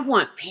 I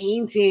want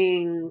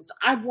paintings.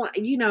 I want,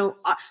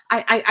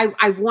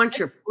 I want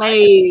your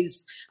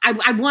plays.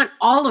 I want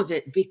all of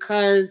it,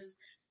 because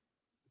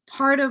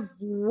part of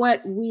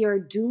what we are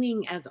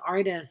doing as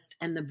artists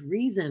and the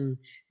reason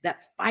that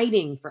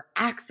fighting for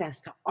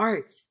access to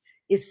arts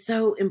is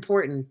so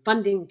important,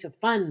 funding to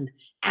fund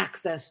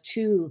access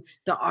to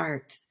the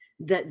arts,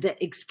 the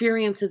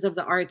experiences of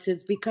the arts,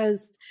 is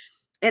because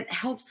it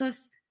helps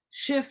us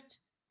shift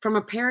from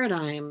a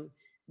paradigm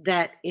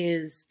that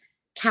is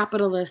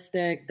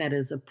capitalistic, that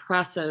is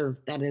oppressive,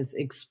 that is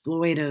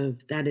exploitive,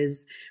 that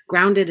is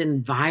grounded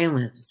in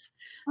violence,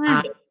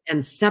 uh,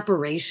 and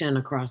separation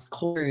across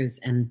cultures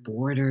and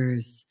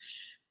borders.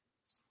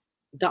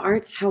 The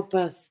arts help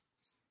us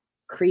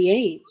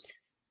create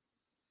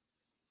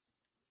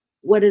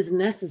what is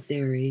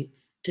necessary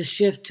to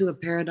shift to a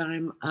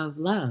paradigm of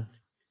love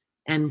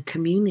and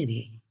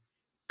community,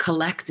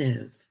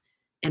 collective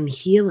and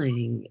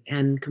healing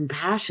and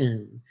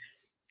compassion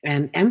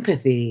and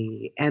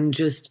empathy, and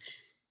just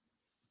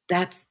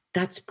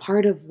that's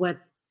part of what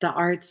the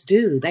arts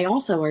do. They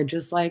also are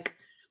just like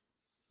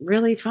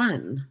really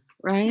fun,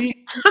 right?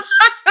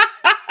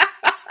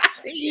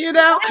 You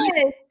know,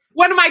 Yes.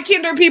 one of my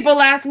kinder people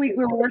last week,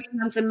 we were working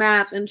on some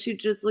math, and she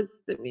just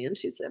looked at me and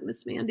she said,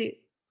 Miss Mandy,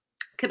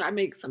 could I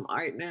make some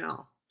art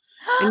now?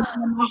 And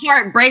my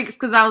heart breaks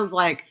because I was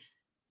like,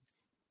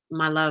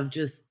 my love,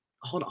 just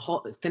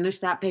finish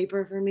that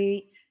paper for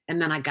me,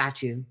 and then I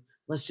got you.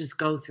 Let's just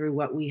go through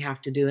what we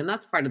have to do. And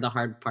that's part of the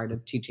hard part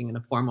of teaching in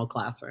a formal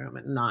classroom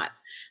and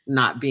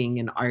not being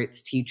an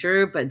arts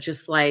teacher, but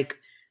just like,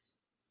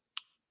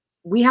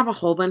 we have a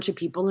whole bunch of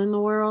people in the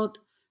world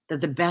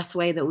that the best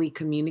way that we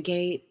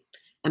communicate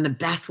and the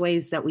best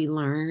ways that we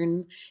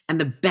learn and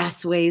the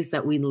best ways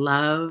that we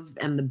love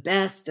and the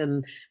best,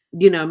 and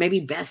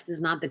maybe best is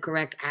not the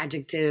correct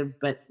adjective,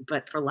 but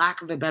for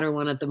lack of a better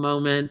one at the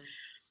moment,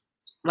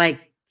 like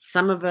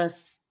some of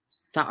us,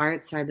 the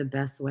arts are the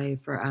best way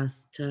for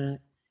us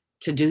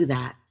to do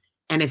that.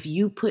 And if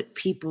you put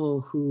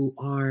people who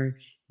are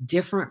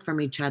different from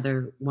each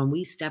other, when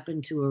we step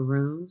into a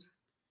room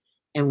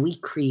and we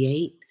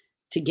create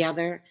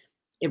together,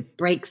 it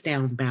breaks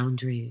down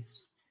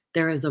boundaries.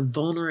 There is a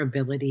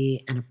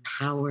vulnerability and a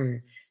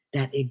power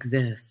that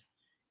exists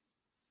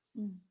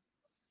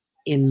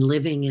in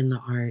living in the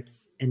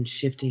arts and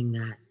shifting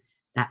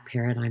that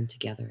paradigm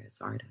together as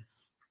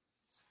artists.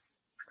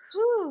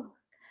 Whew.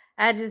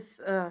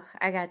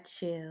 I got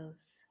chills.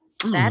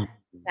 Mm.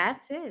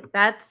 That's it.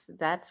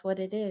 That's what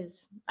it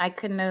is. I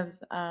couldn't have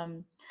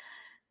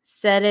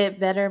said it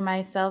better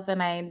myself,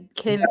 and I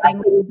couldn't think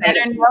of a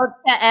better note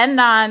to end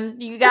on.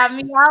 You got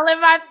me all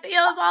in my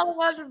feels, all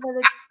emotional, but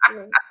it's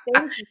true.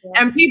 Thank you.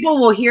 And people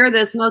will hear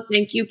this. No,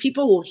 thank you.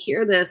 People will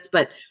hear this,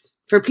 but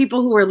for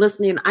people who are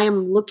listening, I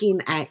am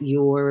looking at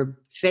your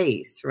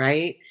face,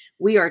 right?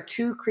 We are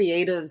two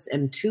creatives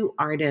and two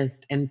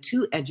artists and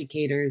two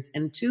educators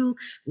and two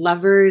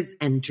lovers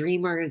and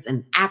dreamers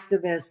and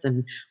activists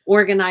and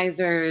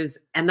organizers.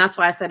 And that's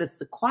why I said it's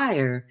the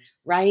choir,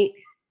 right?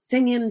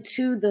 Singing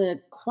to the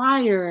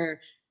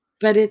choir,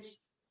 but it's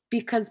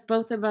because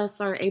both of us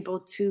are able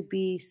to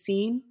be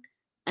seen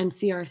and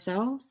see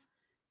ourselves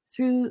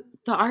through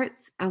the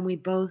arts. And we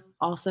both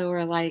also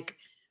are like,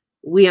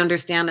 we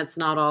understand it's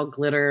not all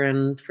glitter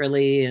and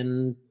frilly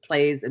and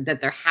plays,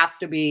 that there has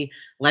to be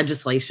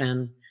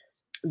legislation,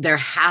 there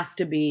has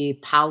to be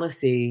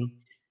policy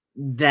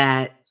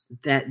that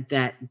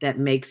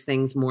makes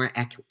things more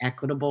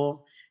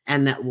equitable,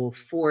 and that will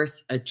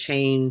force a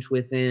change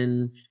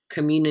within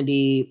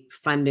community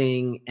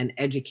funding and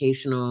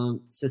educational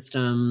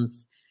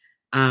systems,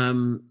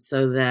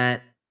 so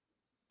that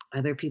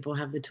other people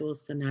have the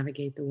tools to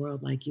navigate the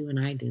world like you and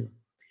I do.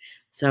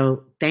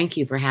 So thank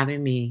you for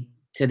having me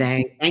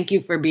today. Thank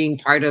you for being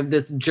part of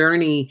this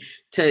journey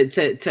to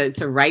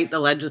write the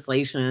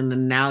legislation,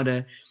 and now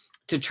to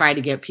try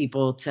to get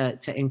people to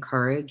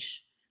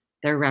encourage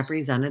their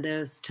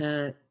representatives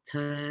to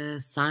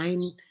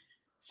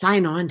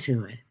sign on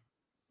to it.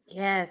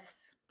 Yes,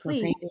 So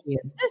please thank you.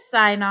 just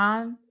sign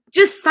on.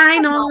 Just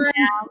sign Come on, on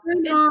now.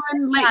 sign It's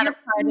on, let not your a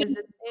partisan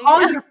thing.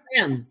 all your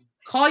friends.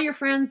 Call your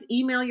friends,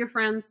 email your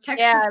friends,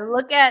 text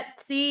your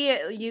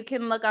Yeah, you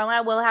can look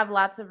online. We'll have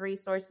lots of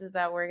resources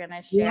that we're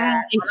gonna share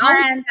yeah, and on call our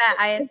end at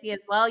ISC as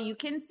well. You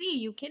can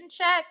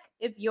check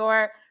if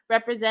your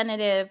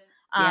representative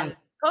yeah,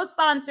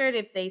 co-sponsored,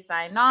 if they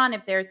signed on,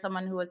 if there's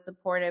someone who was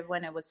supportive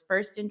when it was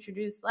first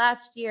introduced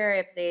last year,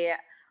 if they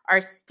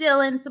are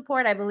still in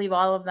support. I believe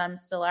all of them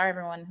still are,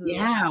 everyone who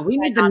yeah, we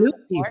signed need the on new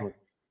support. people.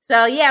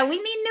 So yeah, we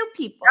need new That's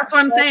people. what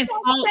I'm So saying.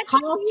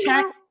 Call,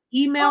 text,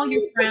 email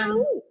your friends,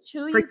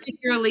 who you can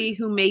particularly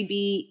who may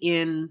be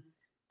in,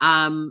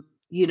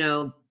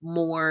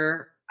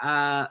 more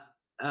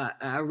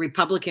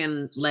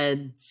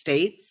Republican-led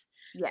states.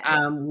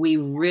 yes. We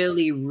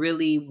really,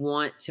 really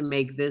want to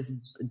make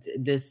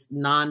this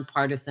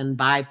nonpartisan,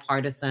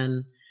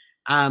 bipartisan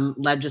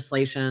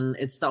legislation.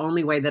 It's the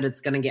only way that it's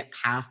going to get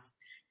passed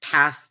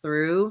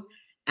through,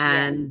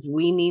 Yeah. and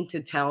we need to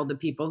tell the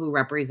people who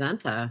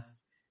represent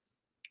us,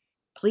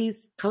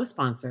 please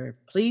co-sponsor,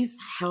 please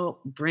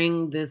help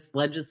bring this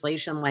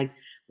legislation. Like,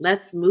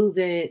 let's move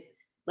it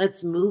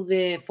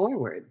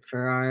forward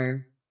for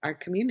our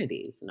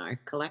communities and our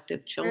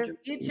collective children, For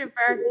our future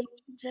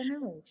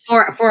generations.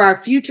 for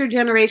our future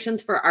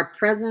generations, for our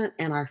present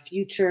and our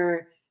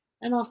future,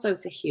 and also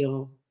to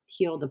heal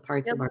the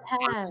parts Feel of the our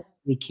past. past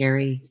we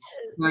carry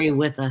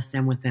with us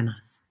and within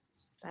us.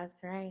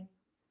 That's right.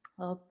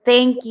 Well,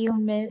 thank you,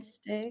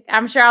 Mystic.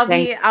 I'm sure I'll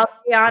be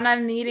on a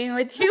meeting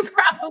with you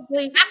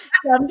probably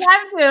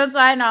sometime soon, so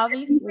I know I'll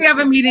be We have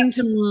a meeting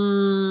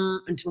to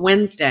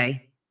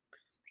Wednesday,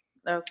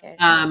 okay.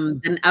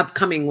 an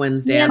upcoming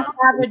Wednesday. Me and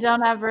Barbara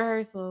don't have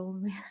rehearsal.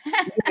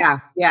 Yeah,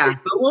 yeah,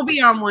 but we'll be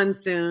on one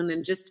soon,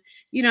 and just,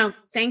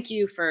 thank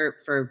you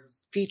for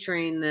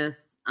featuring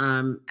this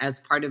as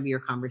part of your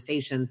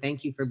conversation.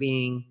 Thank you for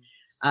being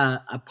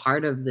a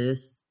part of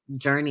this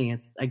journey.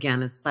 It's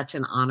such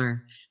an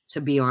honor to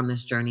be on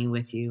this journey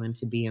with you and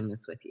to be in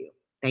this with you.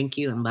 Thank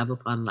you, and love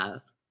upon love.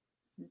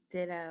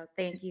 Ditto.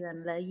 Thank you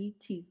and love you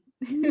too.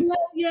 Love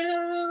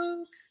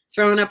you.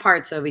 Throwing up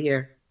hearts over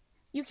here.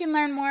 You can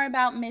learn more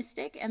about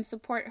Mystic and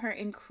support her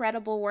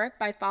incredible work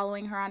by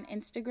following her on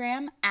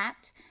Instagram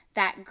at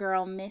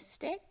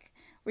thatgirlmystic,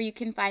 where you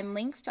can find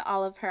links to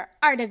all of her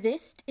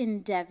artivist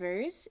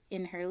endeavors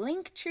in her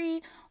link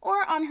tree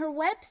or on her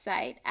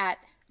website at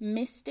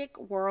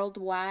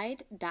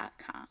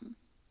mysticworldwide.com.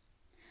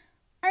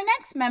 Our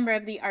next member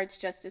of the Arts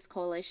Justice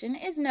Coalition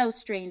is no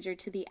stranger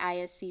to the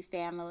ISC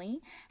family,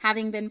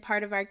 having been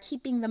part of our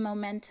Keeping the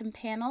Momentum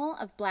panel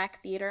of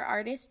Black theater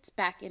artists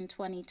back in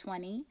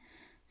 2020.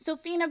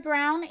 Sophina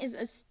Brown is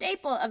a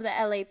staple of the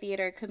LA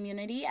theater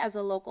community as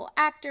a local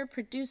actor,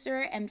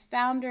 producer, and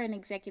founder and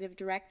executive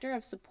director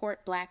of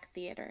Support Black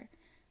Theater.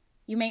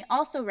 You may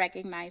also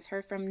recognize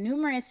her from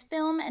numerous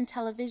film and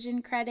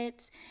television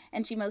credits,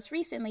 and she most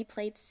recently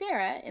played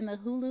Sarah in the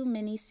Hulu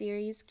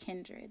miniseries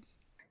Kindred.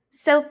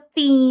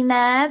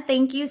 Sophina,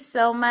 thank you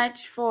so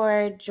much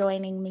for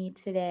joining me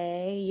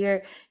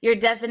today. You're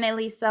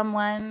definitely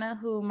someone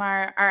whom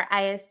our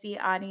ISC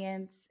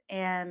audience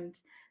and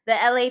the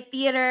LA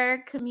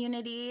theater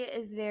community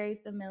is very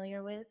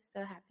familiar with. So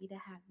happy to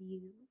have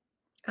you.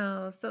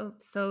 Oh,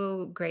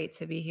 so great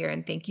to be here,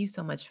 and thank you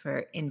so much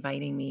for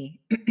inviting me.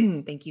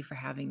 Thank you for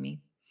having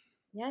me.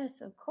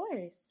 Yes, of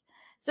course.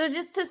 So,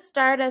 just to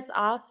start us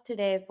off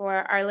today, for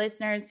our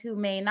listeners who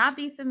may not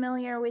be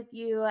familiar with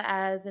you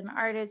as an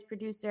artist,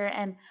 producer,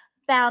 and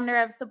founder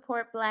of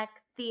Support Black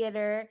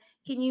Theater,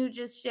 can you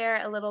just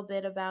share a little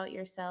bit about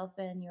yourself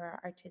and your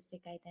artistic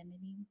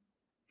identity?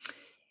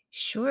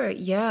 Sure.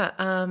 Yeah.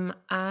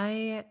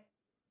 I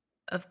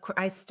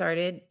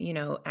started,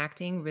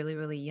 acting really,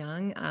 really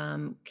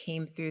young.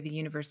 Came through the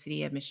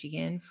University of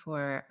Michigan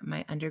for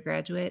my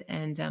undergraduate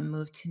and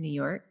moved to New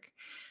York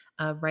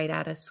right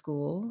out of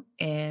school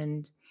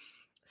and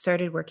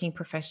started working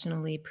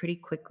professionally pretty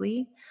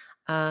quickly.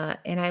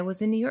 And I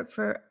was in New York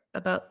for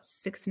about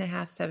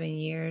 6.5, 7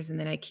 years. And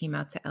then I came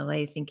out to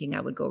LA thinking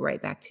I would go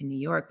right back to New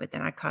York. But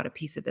then I caught a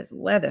piece of this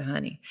weather,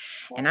 honey.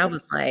 And I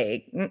was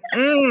like,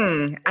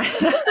 mm-mm.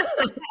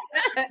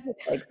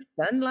 Like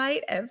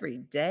sunlight every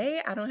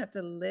day. I don't have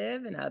to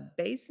live in a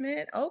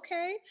basement.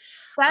 Okay.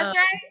 That's Um,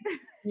 right.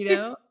 you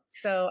know,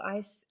 so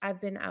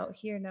I've been out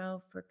here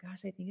now for, gosh,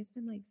 I think it's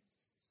been like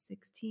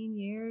 16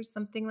 years,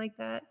 something like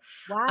that.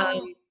 Um,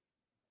 Wow.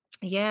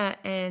 yeah,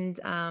 and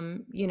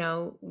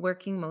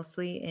working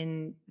mostly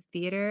in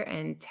theater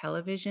and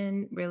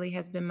television really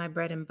has been my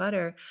bread and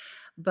butter.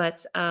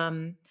 But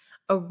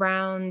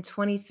around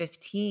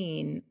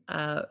 2015,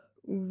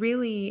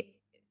 really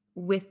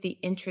with the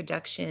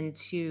introduction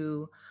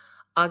to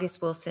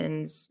August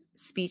Wilson's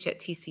speech at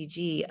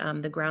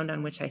TCG, The Ground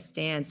on Which I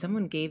Stand,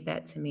 someone gave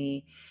that to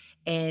me.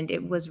 And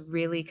it was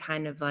really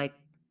kind of like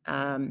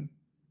um,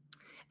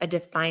 a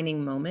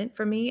defining moment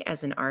for me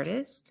as an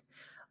artist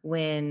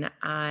when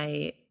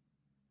I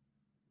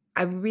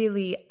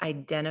really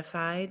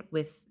identified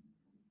with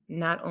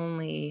not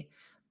only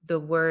the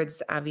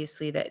words,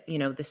 obviously, that,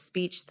 the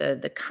speech,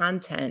 the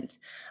content,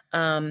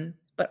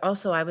 but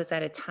also I was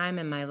at a time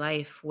in my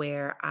life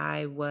where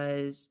I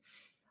was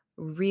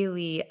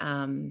really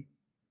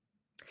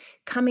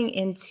coming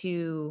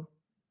into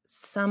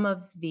some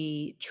of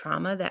the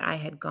trauma that I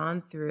had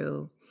gone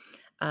through,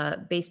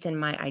 based in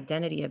my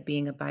identity of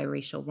being a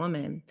biracial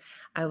woman,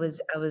 I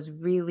was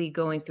really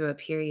going through a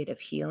period of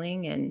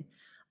healing and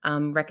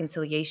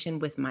reconciliation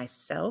with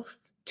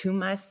myself, to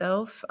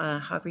myself,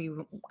 however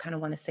you kind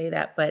of want to say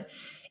that. But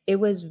it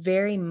was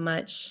very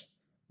much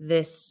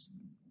this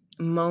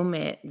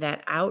moment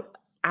that out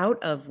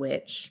of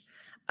which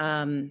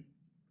um,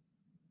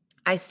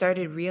 I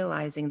started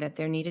realizing that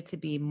there needed to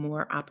be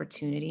more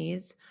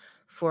opportunities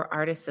for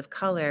artists of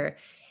color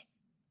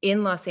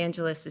in Los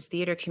Angeles's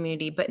theater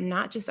community, but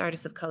not just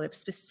artists of color,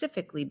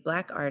 specifically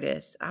Black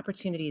artists,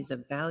 opportunities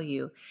of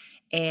value.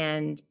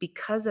 And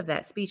because of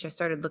that speech, I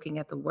started looking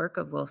at the work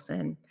of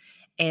Wilson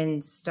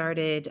and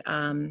started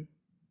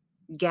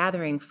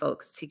gathering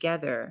folks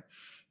together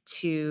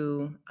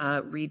to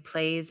read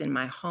plays in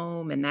my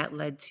home. And that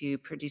led to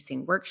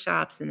producing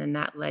workshops, and then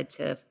that led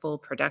to full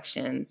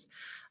productions.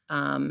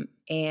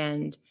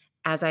 And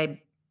as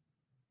I,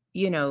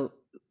 you know,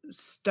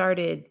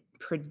 started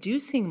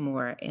producing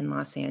more in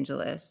Los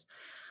Angeles,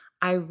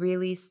 I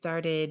really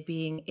started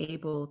being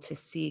able to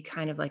see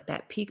kind of like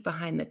that peek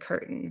behind the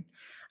curtain,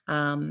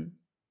 um,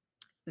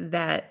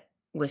 that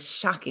was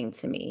shocking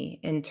to me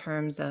in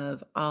terms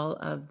of all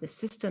of the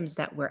systems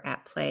that were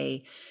at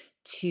play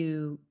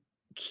to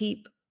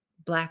keep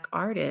Black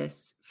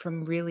artists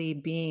from really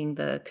being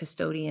the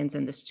custodians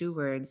and the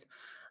stewards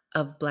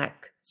of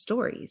Black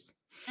stories.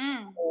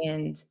 Mm.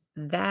 And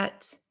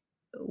that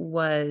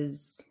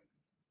was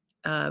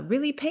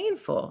really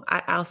painful.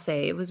 I'll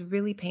say it was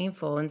really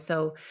painful. And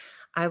so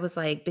I was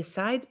like,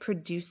 besides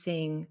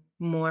producing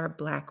more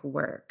Black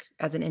work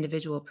as an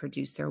individual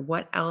producer,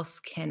 what else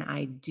can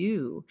I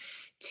do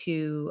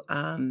to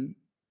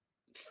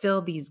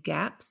fill these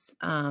gaps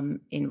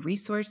in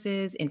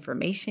resources,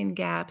 information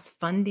gaps,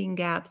 funding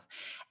gaps?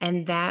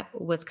 And that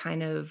was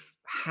kind of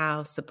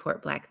how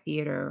Support Black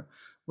Theater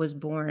was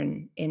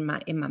born in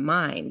my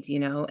mind, you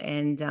know,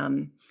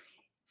 and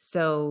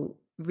so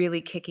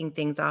really kicking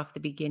things off the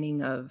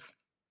beginning of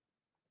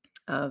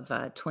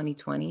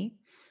 2020.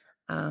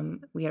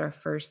 We had our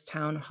first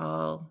town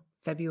hall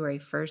February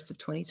 1st of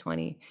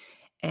 2020,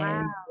 Wow.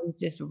 and it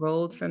just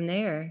rolled from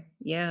there.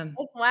 Yeah,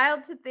 It's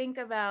wild to think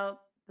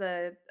about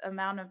the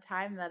amount of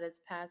time that has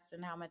passed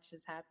and how much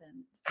has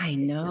happened. I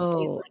It just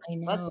feels know, like, I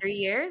what, know. 3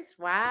 years?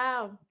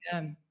 Wow.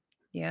 Yeah,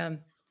 yeah.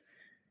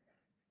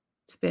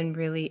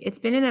 It's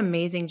been an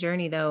amazing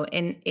journey though,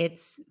 and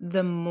it's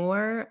the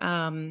more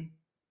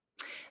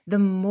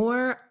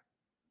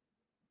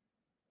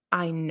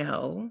I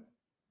know,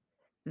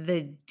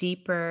 the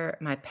deeper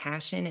my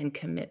passion and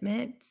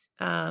commitment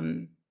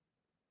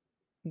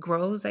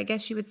grows, I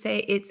guess you would say.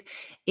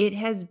 It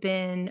has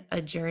been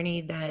a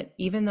journey that,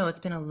 even though it's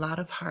been a lot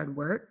of hard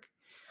work,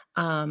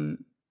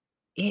 um,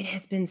 it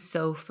has been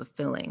so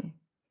fulfilling,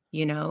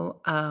 you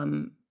know?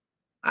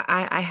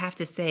 I have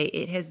to say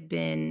it has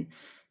been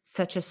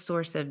such a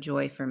source of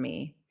joy for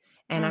me,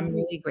 and I'm Mm,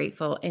 really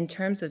grateful in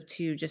terms of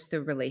too just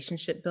the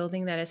relationship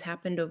building that has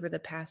happened over the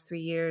past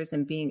 3 years,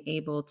 and being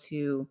able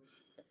to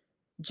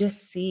just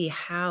see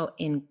how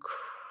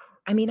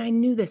I mean, I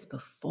knew this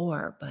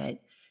before,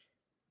 but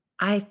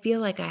I feel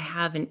like I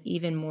have an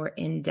even more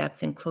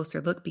in-depth and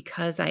closer look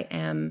because I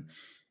am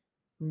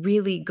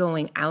really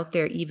going out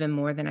there even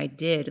more than I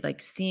did,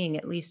 like seeing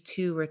at least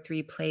 2 or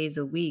 3 plays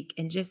a week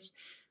and just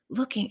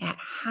looking at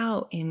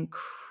how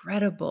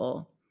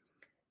incredible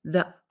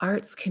the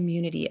arts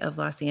community of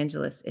Los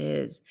Angeles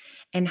is,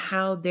 and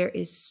how there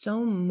is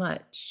so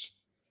much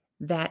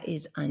that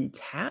is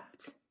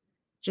untapped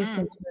just mm,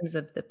 in terms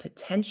of the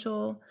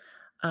potential.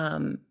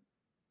 Um,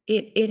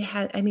 it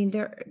has, I mean,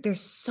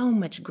 there's so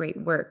much great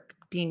work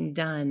being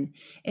done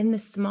in the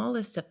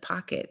smallest of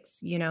pockets,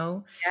 you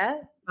know,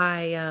 yeah.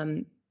 by,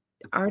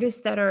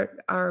 artists that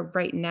are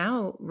right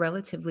now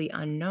relatively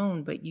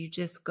unknown, but you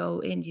just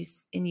go and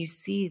you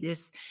see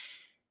these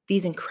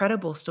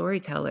incredible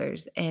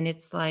storytellers, and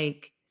it's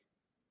like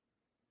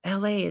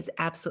LA is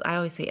absolute I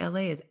always say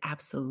LA is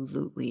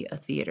absolutely a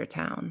theater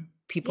town.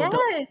 People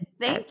don't Yes, think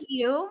that. thank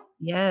you.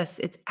 Yes,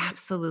 it's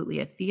absolutely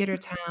a theater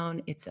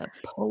town, it's a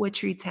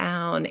poetry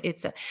town,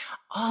 it's a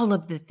all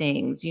of the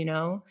things, you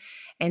know?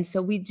 And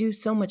so we do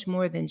so much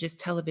more than just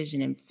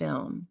television and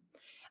film,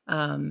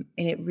 and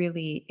it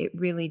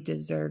really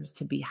deserves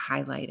to be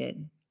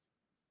highlighted,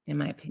 in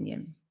my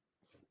opinion.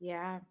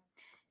 Yeah.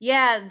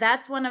 Yeah,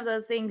 that's one of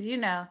those things,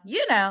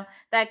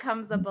 that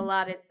comes up a Mhm,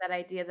 lot. It's that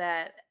idea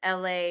that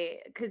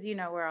LA, because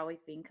we're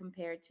always being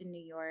compared to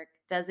New York,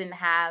 doesn't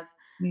have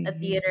a mhm.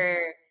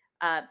 theater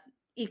uh,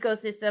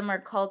 ecosystem or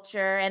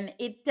culture, and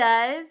it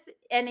does,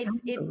 and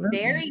it's Absolutely.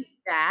 very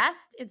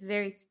vast. It's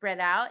very spread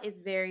out. It's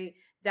very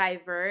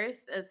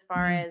diverse as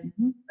far as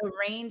Mhm. the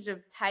range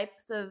of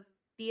types of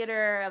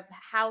theater, of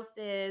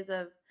houses,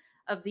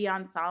 of the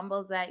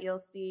ensembles that you'll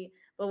see.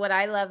 But what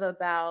I love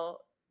about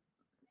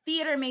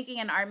theater making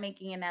and art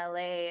making in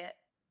LA,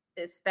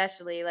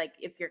 especially like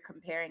if you're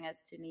comparing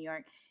us to New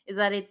York, is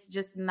that it's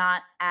just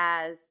not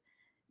as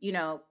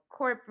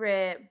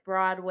corporate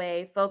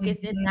Broadway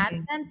focused. In that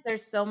Mhm. sense,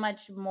 there's so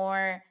much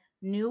more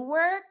new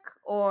work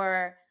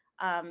or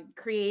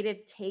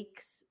creative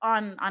takes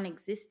on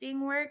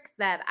existing works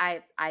that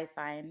I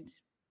find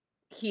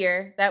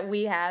here that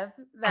we have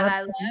that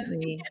I love.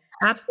 Absolutely.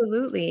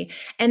 Absolutely.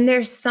 And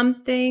there's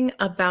something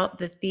about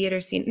the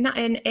theater scene, not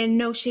and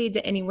no shade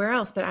to anywhere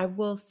else, but I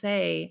will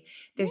say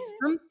there's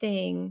Yeah.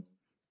 something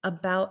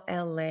about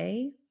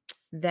LA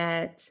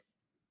that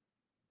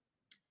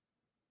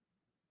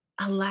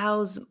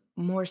allows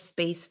more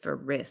space for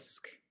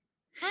risk,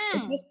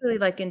 Mm. especially,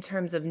 like, in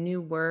terms of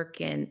new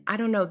work, and I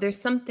don't know, there's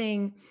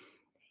something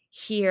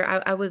here.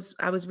 I was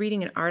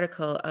reading an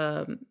article,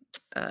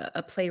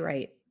 a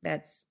playwright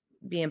that's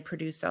being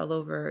produced all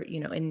over,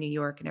 in New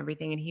York and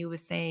everything, and he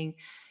was saying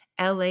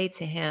LA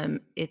to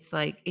him, it's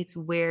like it's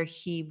where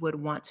he would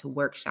want to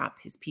workshop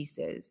his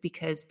pieces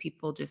because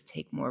people just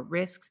take more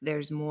risks.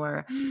 There's more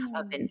of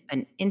Mm.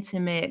 an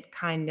intimate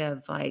kind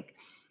of like,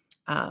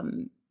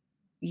 um,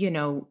 you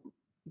know,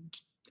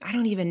 I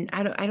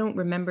don't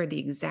remember the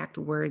exact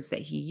words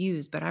that he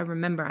used, but I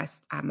remember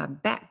my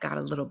back got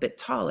a little bit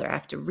taller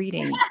after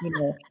reading,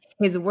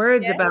 his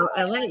words Yeah. about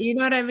LA. You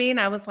know what I mean?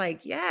 I was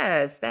like,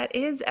 yes, that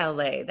is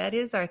LA. That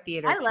is our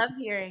theater. I love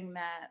hearing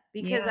that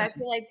because Yeah. I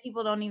feel like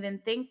people don't even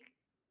think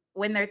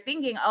when they're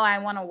thinking, "Oh, I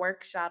wanna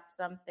workshop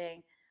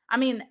something." I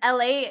mean,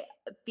 LA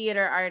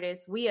theater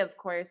artists, we, of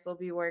course, will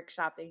be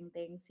workshopping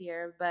things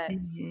here, but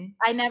Mhm.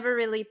 I never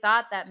really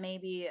thought that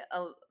maybe,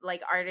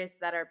 like, artists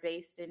that are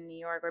based in New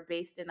York or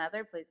based in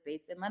other places,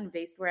 based in London,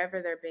 based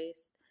wherever they're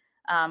based,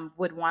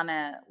 would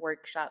wanna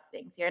workshop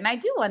things here, and I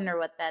do wonder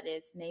what that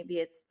is. Maybe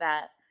it's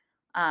that,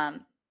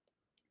 um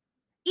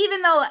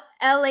even though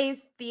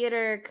LA's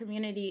theater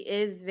community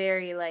is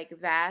very, like,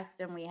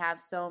 vast and we have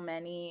so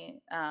many,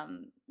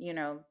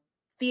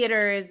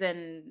 theaters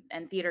and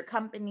theater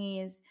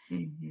companies,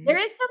 there Mhm.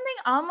 is something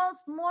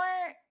almost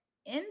more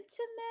intimate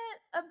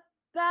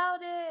about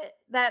it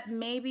that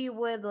maybe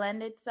would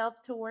lend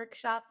itself to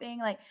workshopping,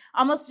 like,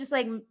 almost just,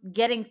 like,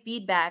 getting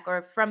feedback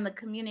or from the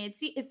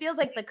community. It feels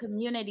like the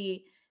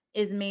community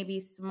is maybe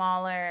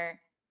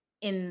smaller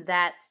in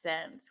that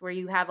sense, where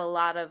you have a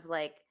lot of,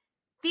 like,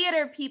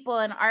 theater people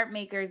and art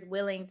makers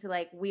willing to,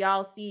 like, we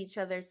all see each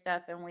other's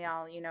stuff and we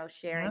all,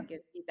 share Yep. and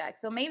give feedback.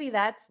 So maybe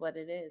that's what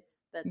it is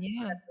that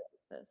Yeah.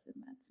 separates us in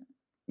that sense.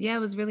 Yeah, it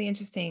was really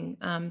interesting,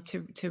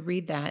 to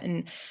read that,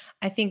 and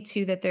I think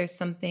too that there's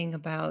something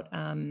about,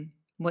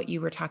 what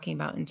you were talking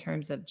about in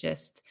terms of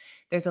just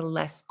there's a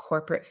less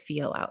corporate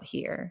feel out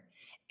here,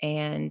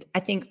 and I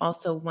think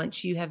also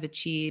once you have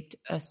achieved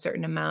a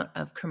certain amount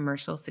of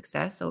commercial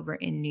success over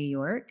in New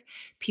York,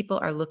 people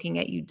are looking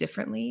at you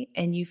differently,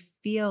 and you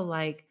feel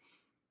like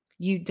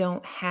you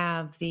don't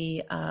have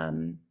the,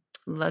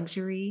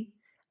 luxury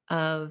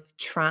of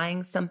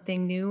trying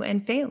something new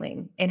and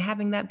failing and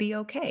having that be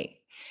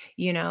okay,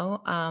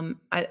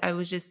 I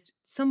was just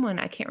someone,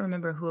 I can't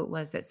remember who it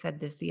was that said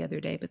this the other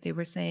day, but they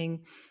were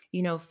saying,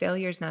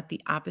 failure is not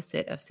the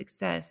opposite of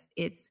success,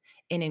 it's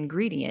an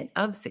ingredient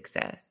of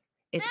success.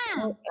 It's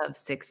part Mm. of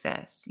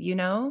success,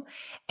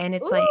 And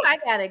it's like, Ooh, I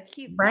gotta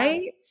keep that one.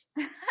 right?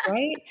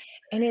 Right?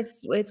 And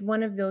it's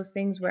one of those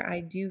things where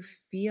I do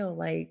feel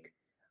like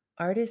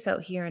artists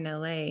out here in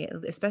LA,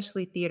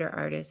 especially theater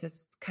artists,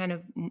 that's kind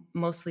of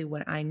mostly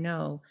what I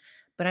know,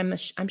 but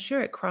I'm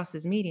sure it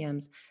crosses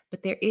mediums,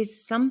 but there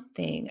is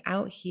something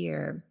out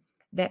here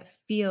that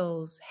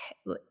feels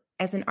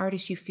as an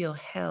artist you feel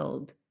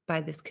held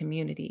by this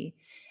community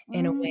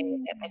in a way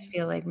that I Mm.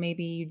 feel like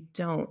maybe you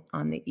don't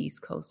on the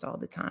East Coast all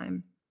the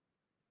time,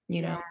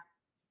 you know? Yeah.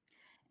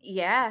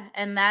 Yeah,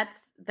 and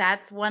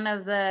that's one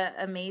of the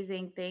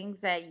amazing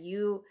things that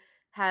you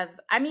have.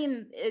 I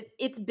mean,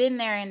 it's been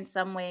there in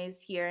some ways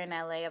here in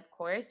LA, of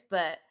course,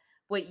 but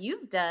what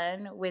you've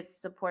done with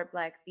Support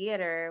Black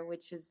Theater,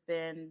 which has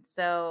been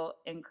so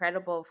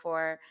incredible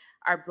for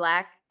our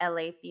Black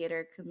LA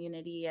theater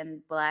community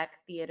and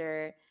Black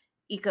theater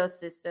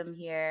ecosystem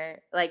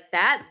here, like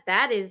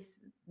that is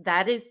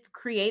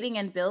creating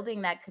and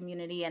building that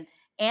community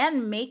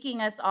and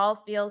making us all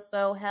feel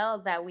so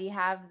held that we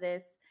have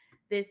this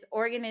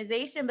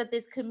organization, but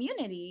this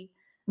community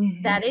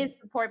that Mhm. is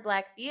Support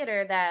Black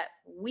Theater, that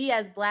we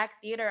as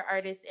Black theater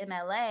artists in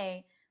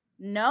LA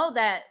know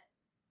that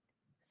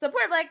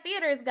Support Black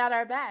Theater's got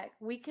our back.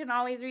 We can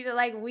always read it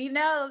like we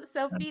know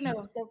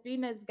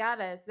Sofina's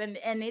got us. And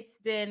it's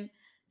been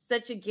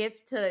such a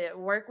gift to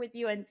work with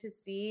you and to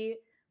see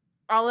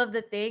all of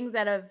the things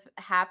that have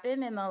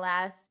happened in the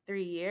last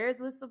 3 years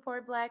with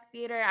Support Black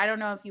Theater. I don't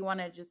know if you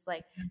wanna just,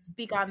 like,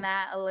 speak on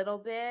that a little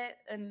bit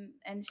and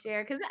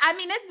share, because I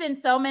mean, it's been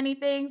so many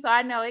things, so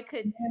I know we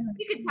could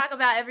talk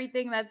about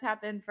everything that's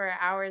happened for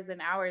hours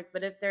and hours,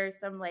 but if there's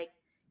some, like,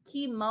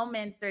 key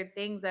moments or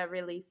things that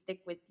really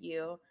stick with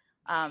you,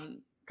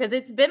 because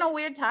it's been a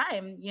weird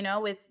time,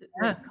 with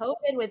Yeah,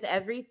 COVID, with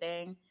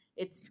everything.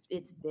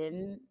 It's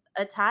been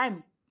a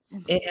time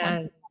since it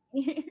has.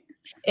 2020.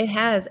 It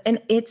has,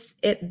 and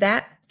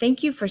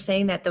thank you for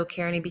saying that though,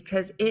 Karen,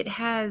 because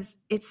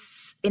it's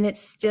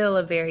still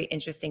a very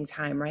interesting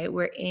time, right?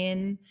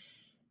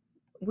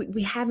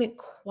 we haven't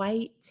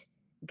quite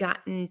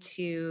gotten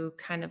to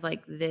kind of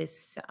like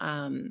this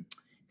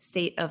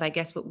state of, I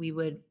guess, what we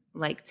would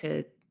like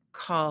to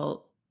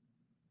call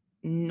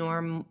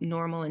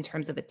normal in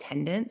terms of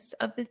attendance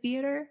of the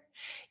theater.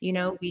 You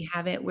Yeah. know, we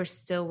haven't we're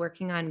still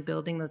working on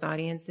building those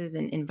audiences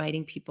and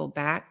inviting people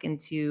back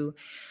into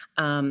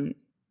um,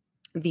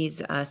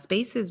 these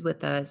spaces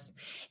with us,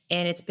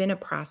 and it's been a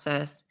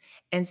process.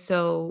 And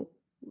so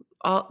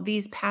all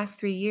these past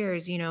 3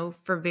 years, you know,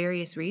 for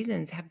various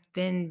reasons have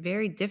been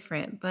very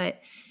different,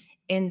 but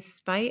in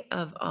spite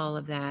of all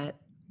of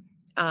that,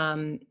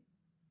 um,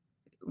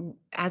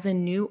 as a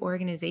new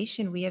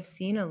organization, we have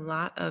seen a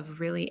lot of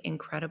really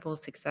incredible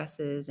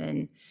successes,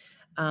 and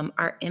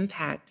our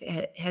impact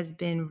has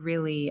been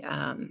really,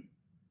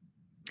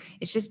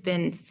 it's just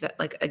been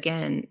like,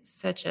 again,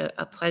 such a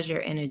pleasure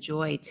and a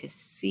joy to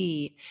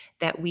see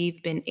that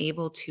we've been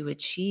able to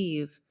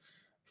achieve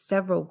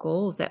several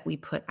goals that we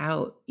put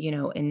out, you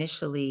know,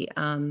 initially.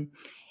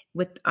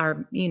 With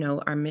our, you know,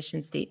 our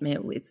mission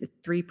statement, it's a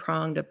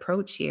three-pronged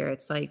approach here.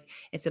 It's like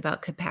it's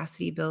about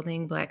capacity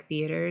building Black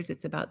theaters,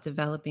 it's about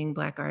developing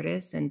Black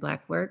artists and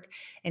Black work,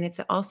 and it's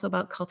also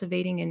about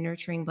cultivating and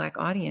nurturing Black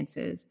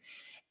audiences.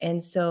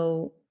 And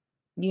so,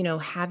 you know,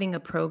 having a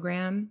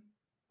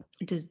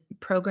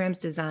programs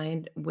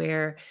designed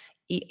where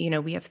you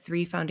know, we have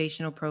three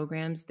foundational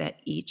programs that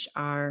each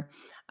are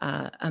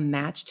a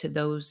match to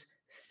those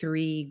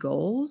three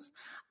goals,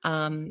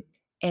 um,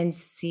 and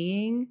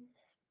seeing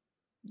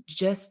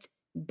just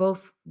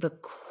both the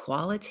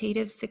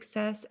qualitative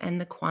success and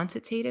the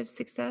quantitative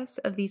success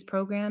of these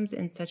programs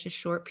in such a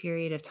short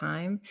period of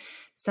time.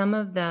 Some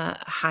of the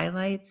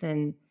highlights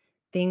and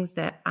things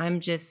that I'm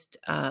just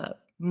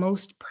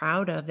most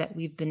proud of that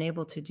we've been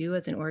able to do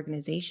as an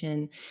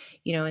organization,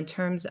 you know, in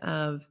terms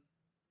of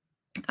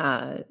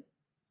uh,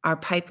 our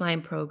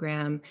pipeline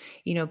program,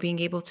 you know, being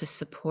able to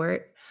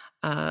support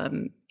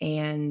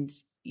and,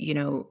 you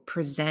know,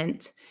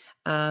 present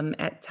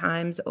at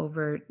times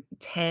over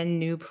 10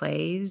 new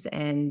plays.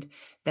 And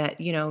that,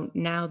 you know,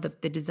 now the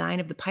design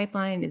of the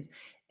pipeline is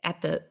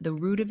at the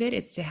root of it.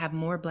 It's to have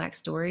more Black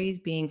stories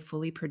being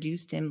fully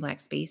produced in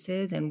Black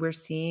spaces. And we're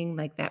seeing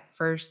like that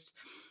first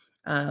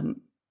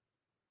um,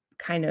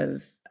 kind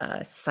of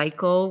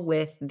cycle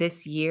with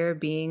this year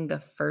being the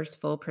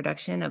first full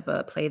production of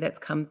a play that's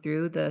come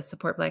through the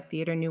Support Black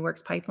Theater New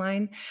Works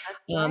pipeline.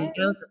 That's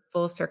That was right. a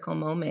full circle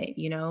moment,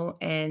 you know,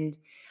 and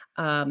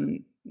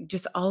um,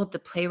 just all of the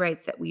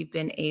playwrights that we've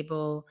been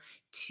able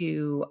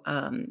to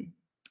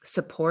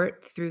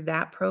support through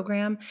that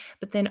program.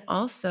 But then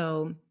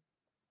also,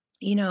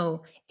 you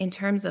know, in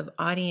terms of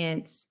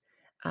audience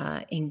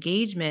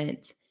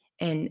engagement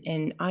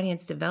and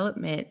audience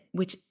development,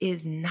 which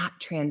is not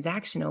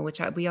transactional,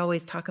 which we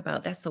always talk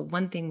about. That's the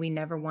one thing we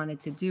never wanted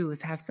to do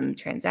is have some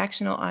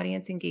transactional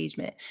audience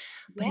engagement.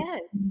 But it's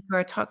Yes. for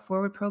our Talk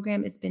Forward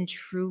program, it's been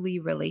truly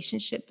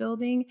relationship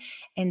building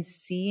and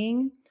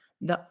seeing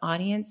the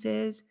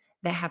audiences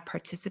that have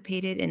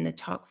participated in the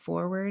Talk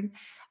Forward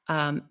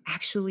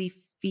actually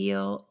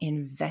feel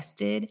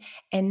invested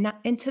and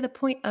to the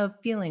point of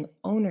feeling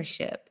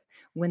ownership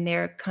when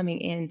they're coming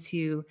in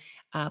to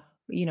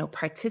you know,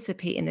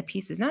 participate in the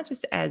pieces, not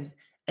just as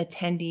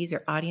attendees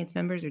or audience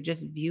members or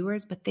just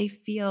viewers, but they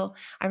feel,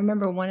 I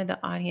remember one of the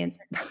audience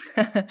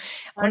one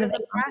Part of of the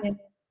the audience,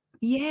 process.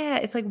 yeah,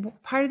 it's like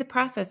part of the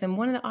process. And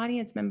one of the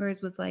audience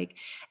members was like,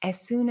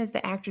 as soon as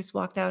the actress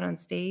walked out on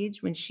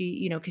stage, when she,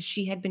 you know, because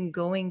she had been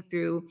going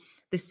through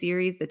the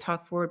series, the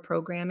Talk Forward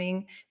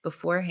programming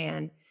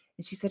beforehand,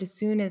 and she said, as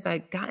soon as I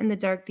got in the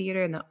dark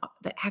theater and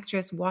the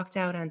actress walked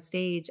out on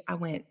stage, I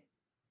went,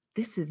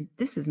 this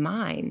is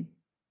mine.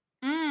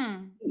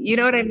 Mm. You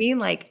know what I mean?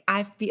 Like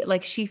I feel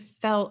like she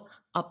felt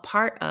a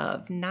part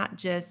of, not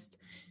just,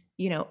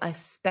 you know, a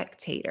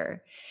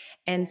spectator.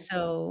 And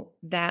Yeah. so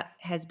that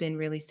has been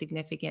really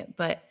significant.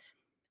 But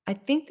I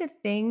think the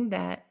thing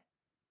that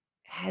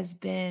has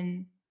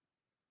been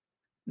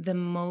the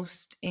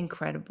most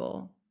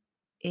incredible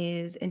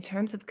is in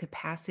terms of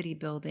capacity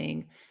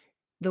building,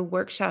 the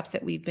workshops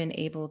that we've been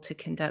able to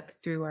conduct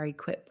through our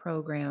Equip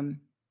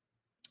program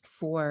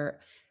for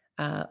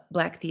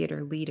Black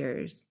theater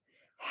leaders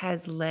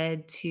has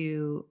led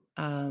to,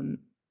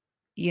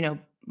 you know,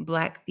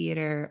 Black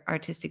theater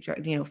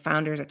you know,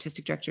 founders,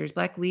 artistic directors,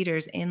 Black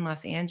leaders in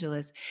Los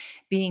Angeles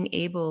being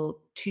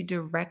able to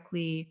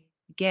directly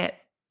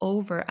get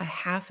over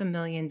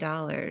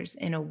 $500,000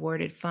 in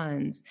awarded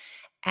funds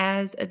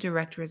as a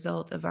direct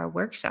result of our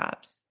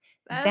workshops.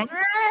 That, That's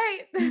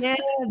right. yeah,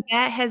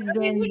 that has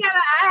I mean, been,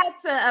 I had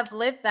to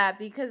uplift that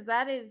because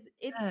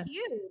it's yeah,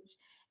 huge.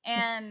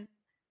 it's, And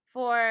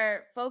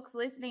for folks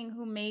listening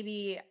who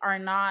maybe are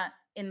not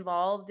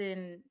involved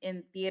in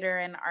theater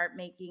and art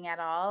making at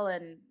all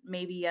and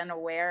maybe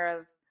unaware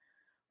of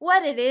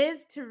what it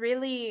is to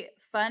really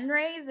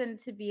fundraise and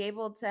to be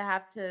able to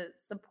have to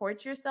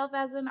support yourself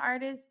as an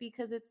artist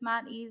because it's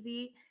not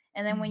easy.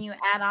 And then when you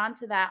add on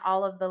to that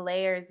all of the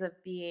layers of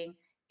being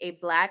a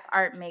Black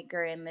art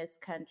maker in this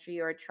country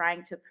or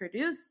trying to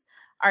produce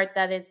art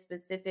that is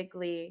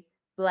specifically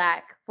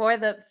Black,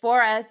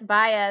 for us,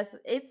 by us,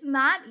 it's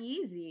not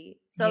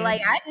easy. So, Yeah.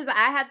 like,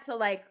 I had to,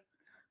 like,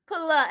 put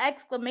a little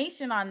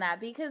exclamation on that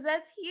because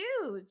that's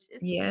huge.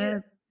 It's huge.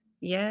 Yes.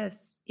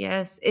 Yes.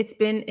 Yes. It's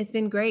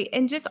been great.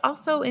 And just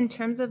also in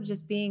terms of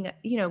just being,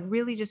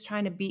 really just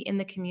trying to be in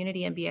the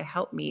community and be a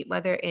helpmeet,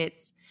 whether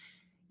it's,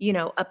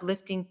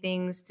 uplifting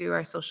things through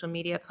our social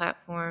media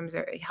platforms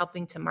or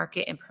helping to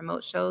market and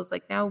promote shows.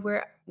 Like now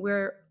we're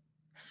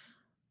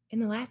in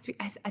the last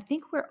I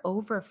think we're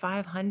over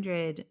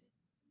 500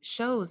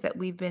 shows that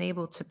we've been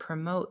able to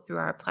promote through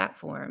our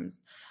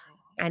platforms.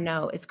 I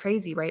know, it's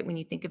crazy, right, when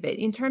you think of it.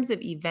 In terms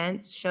of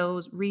events,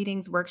 shows,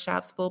 readings,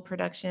 workshops, full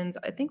productions,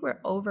 I think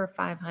we're over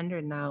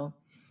 500 now.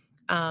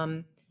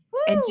 Um,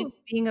 and Woo! just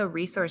being a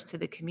resource to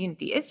the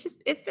community.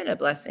 It's been a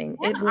blessing.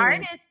 And It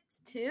really. artists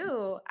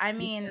too. I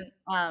mean,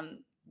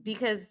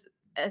 because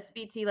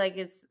SBT like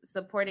is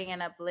supporting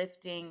and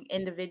uplifting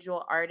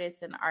individual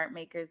artists and art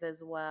makers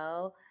as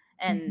well,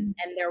 Mhm.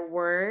 and their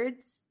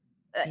words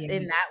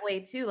in Yes, that way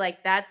too.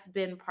 Like that's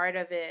been part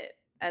of it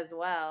as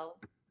well.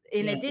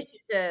 In yeah, addition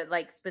to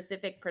like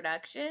specific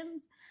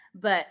productions,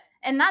 but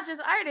and not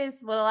just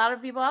artists, what a lot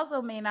of people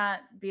also may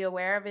not be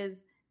aware of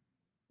is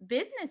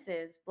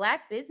businesses,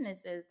 Black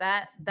businesses.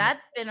 yes.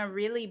 That's been a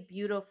really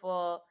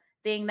beautiful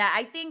thing that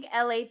I think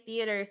LA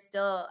theater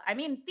still, I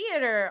mean,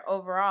 theater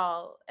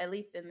overall, at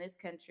least in this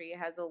country,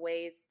 has a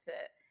ways to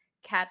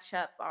catch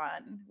up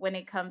on when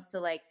it comes to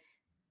like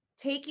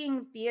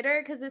taking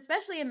theater, because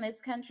especially in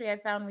this country, I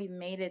found we've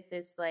made it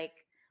this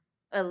like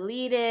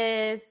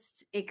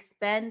elitist,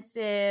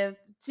 expensive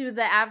to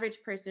the average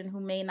person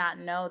who may not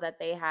know that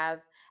they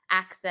have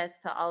access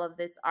to all of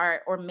this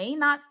art or may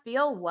not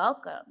feel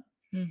welcome.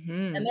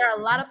 And Mhm. there are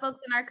a lot of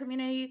folks in our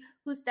community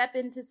who step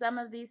into some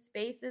of these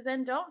spaces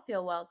and don't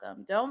feel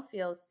welcome, don't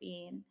feel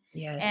seen.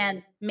 Yes,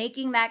 And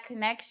making that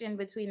connection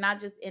between not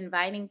just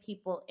inviting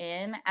people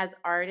in as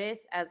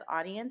artists, as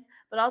audience,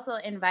 but also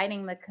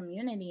inviting the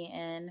community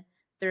in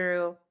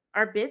through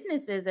our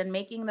businesses and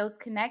making those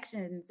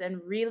connections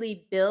and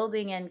really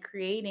building and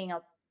creating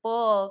a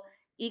full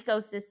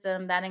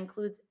ecosystem that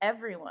includes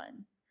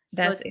everyone.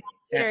 So that's it's not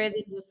theater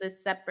exactly isn't just a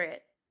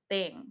separate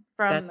thing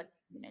from that's the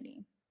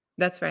community.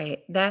 That's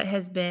right. That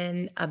has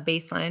been a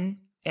baseline,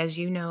 as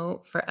you know,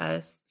 for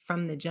us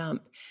from the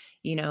jump.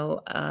 You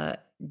know,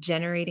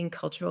 generating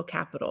cultural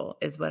capital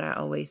is what I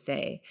always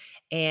say,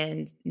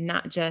 and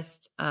not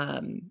just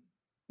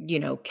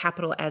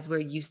capital as we're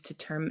used to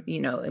term.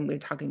 And we're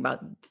talking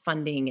about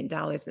funding and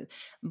dollars,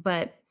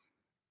 but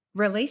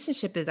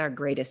relationship is our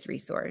greatest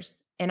resource.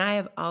 And I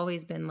have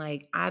always been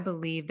like, I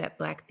believe that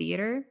Black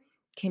theater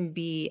can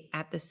be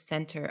at the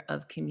center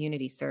of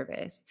community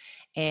service.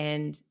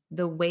 And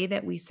the way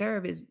that we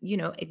serve is,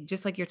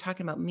 just like you're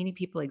talking about, meeting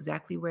people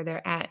exactly where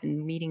they're at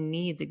and meeting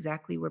needs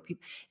exactly where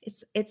people,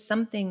 it's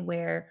something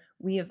where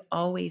we have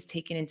always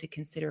taken into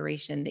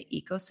consideration the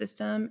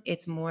ecosystem.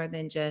 It's more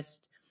than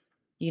just,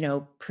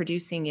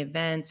 producing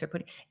events or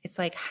it's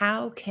like,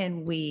 how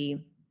can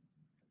we,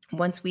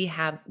 once we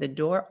have the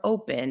door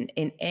open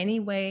in any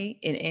way,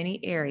 in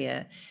any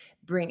area,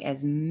 bring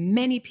as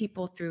many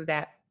people through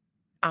that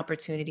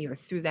opportunity or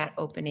through that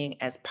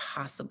opening as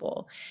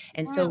possible.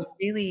 And so,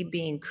 really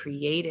being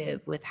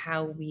creative with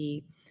how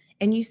we,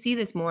 and you see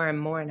this more and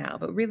more now,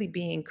 but really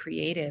being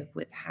creative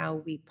with how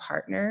we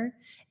partner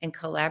and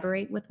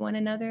collaborate with one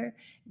another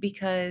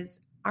because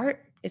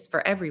art is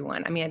for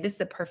everyone. I mean, this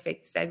is a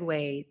perfect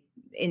segue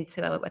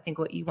into, I think,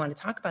 what you want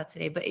to talk about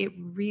today, but it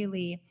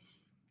really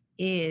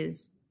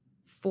is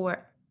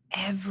for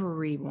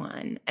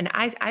everyone. And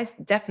I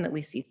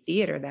definitely see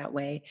theater that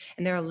way.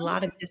 And there are a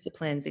lot of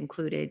disciplines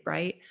included,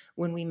 right?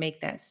 When we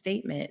make that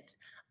statement.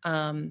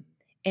 Um,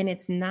 and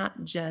it's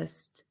not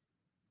just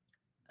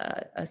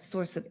a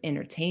source of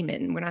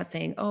entertainment. And we're not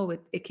saying, oh,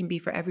 it can be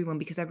for everyone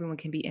because everyone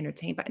can be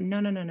entertained. But no,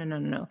 no, no, no, no,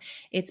 no, no.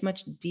 It's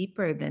much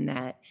deeper than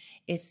that.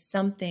 It's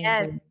something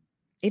where Yes.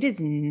 it is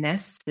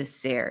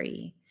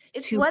necessary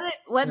It's to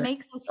what our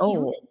makes us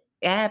human. soul.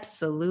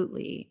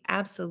 Absolutely,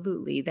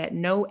 absolutely. That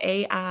no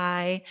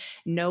AI,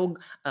 no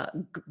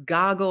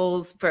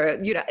goggles for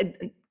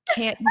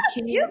can't you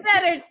You can't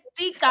better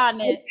speak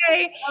on it,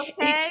 okay.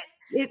 It okay?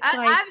 it's I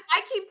like I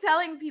I keep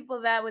telling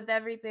people that with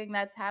everything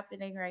that's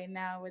happening right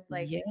now with,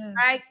 like, yeah,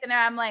 strikes and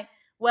I'm like,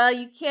 "Well,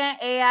 you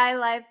can't AI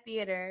live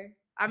theater."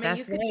 I mean,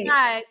 that's right.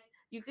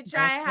 you could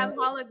try That's and have right.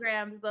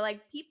 holograms, but,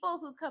 like, people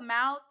who come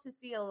out to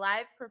see a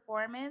live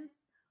performance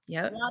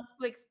Yep, want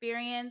to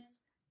experience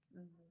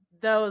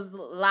those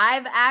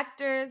live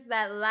actors,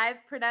 that live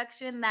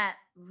production, that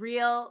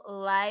real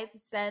life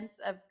sense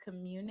of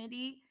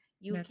community.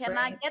 You that's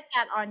cannot right. get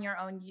that on your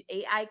own.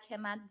 AI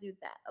cannot do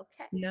that.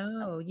 Okay.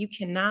 No, you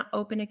cannot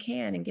open a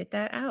can and get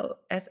that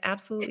out. That's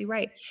absolutely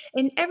right.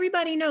 And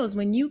everybody knows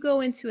when you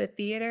go into a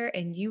theater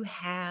and you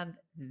have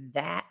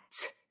that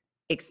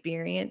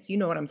experience, you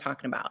know what I'm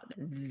talking about.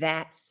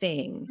 That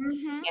thing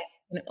Mhm. that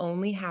can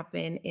only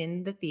happen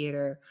in the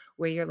theater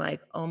where you're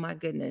like, oh my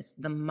goodness,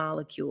 the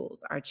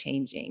molecules are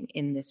changing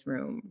in this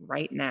room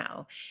right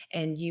now.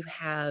 And you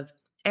have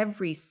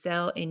every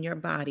cell in your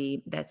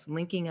body that's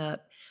linking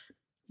up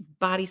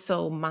body,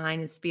 soul,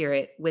 mind, and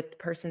spirit with the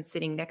person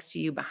sitting next to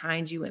you,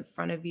 behind you, in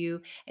front of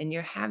you, and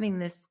you're having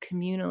this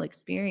communal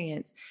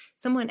experience.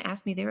 Someone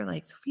asked me, they were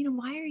like, Sofina,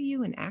 why are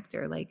you an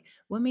actor? Like,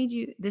 what made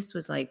you? This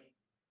was like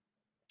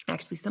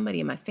actually somebody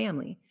in my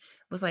family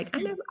was like,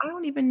 Mhm. I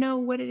don't even know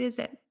what it is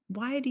that,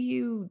 why do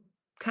you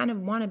kind of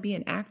want to be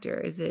an actor?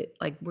 Is it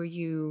like, were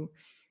you,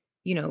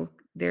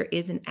 there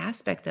is an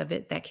aspect of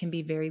it that can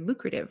be very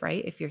lucrative,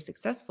 right? If you're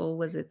successful,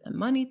 was it a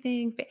money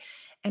thing?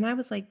 And I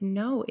was like,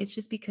 no, it's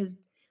just because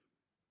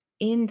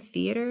in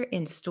theater,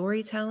 in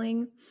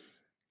storytelling,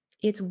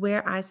 it's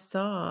where I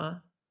saw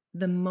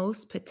the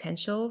most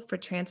potential for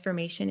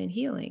transformation and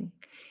healing.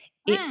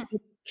 Mm,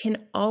 It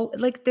can all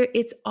like there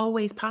it's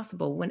always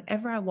possible.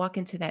 Whenever I walk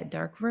into that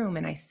dark room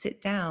and I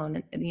sit down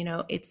and,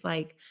 it's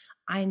like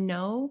I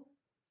know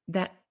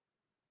that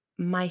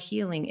my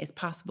healing is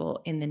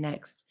possible in the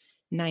next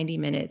 90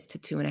 minutes to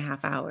 2.5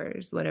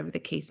 hours, whatever the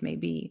case may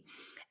be.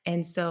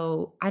 And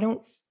so I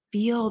don't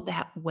feel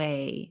that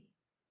way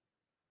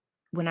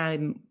when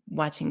I'm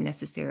watching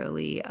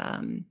necessarily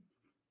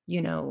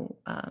you know,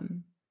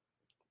 um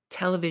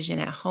television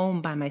at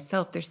home by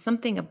myself. There's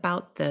something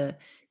about the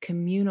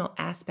communal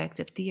aspect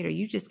of theater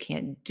you just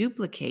can't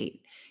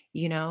duplicate,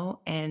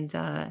 and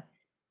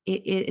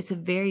it's a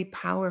very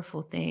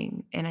powerful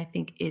thing. And I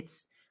think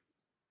it's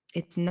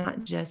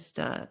not just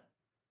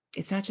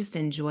it's not just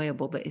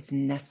enjoyable, but it's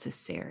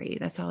necessary.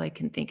 That's all I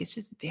can think. It's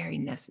just very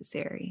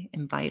necessary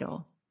and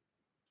vital.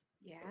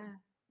 yeah.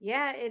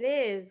 Yeah, it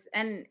is.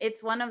 And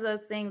it's one of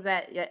those things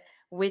that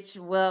which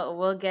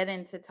we'll get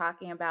into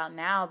talking about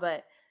now,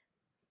 but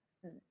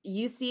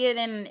you see it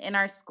in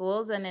our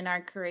schools and in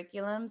our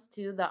curriculums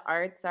too. The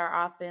arts are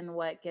often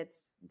what gets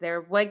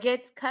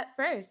cut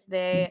first.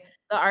 The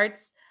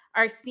arts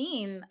are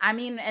seen. I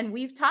mean, and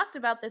we've talked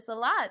about this a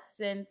lot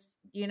since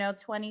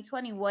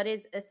 2020. What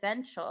is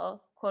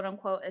essential, quote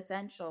unquote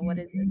essential? What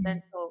is Mhm.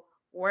 essential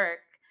work?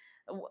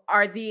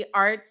 Are the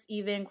arts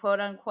even quote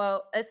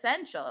unquote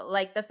essential?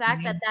 Like the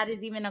fact Yeah. that that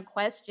is even a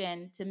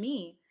question to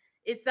me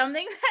is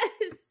something that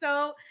is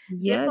so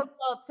Yes.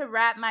 difficult to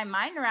wrap my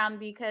mind around,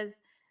 because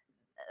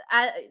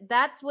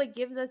that's what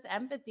gives us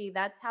empathy.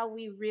 That's how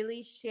we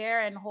really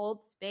share and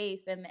hold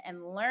space and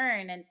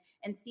learn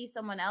and see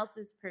someone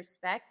else's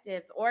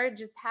perspectives, or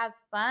just have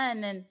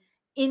fun and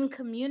in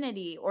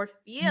community, or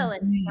feel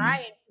and cry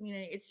Mhm. in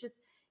community.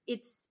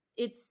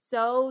 It's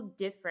so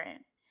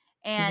different.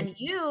 Yeah. And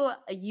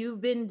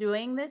you've been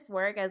doing this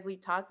work, as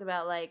we've talked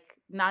about,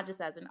 like not just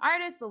as an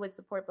artist but with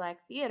Support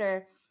Black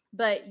Theater,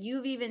 but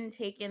you've even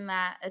taken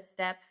that a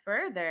step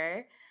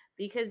further,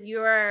 because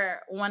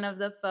you're one of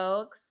the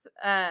folks,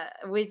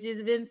 which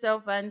has been so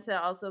fun to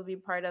also be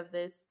part of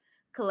this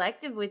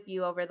collective with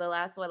you over the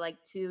last, what,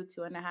 like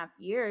 2.5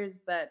 years.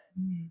 But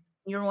Mm.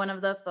 you're one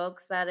of the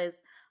folks that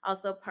is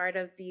also part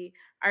of the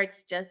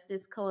Arts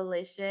Justice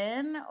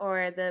Coalition,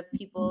 or the Mhm.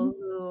 people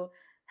who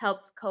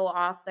helped co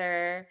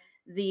author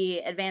the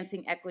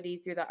Advancing Equity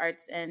Through the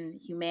Arts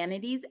and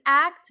Humanities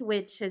Act,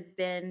 which has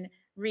been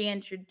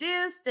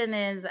reintroduced and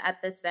is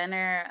at the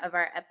center of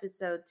our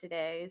episode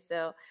today.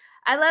 So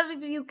I love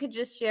if you could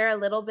just share a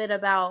little bit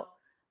about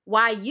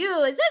why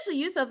you, especially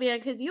you, Sophia,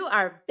 because you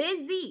are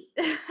busy,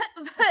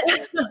 but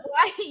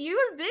why you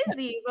were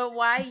busy, but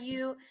why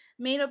you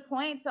made a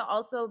point to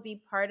also be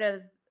part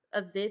of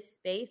this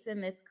space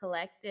and this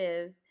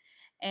collective,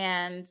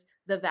 and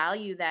the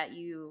value that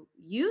you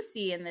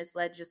see in this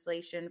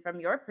legislation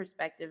from your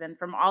perspective and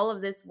from all of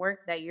this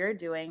work that you're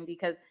doing.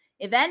 Because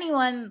if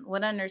anyone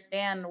would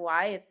understand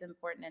why it's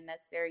important and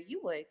necessary, you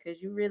would,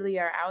 because you really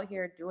are out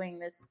here doing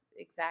this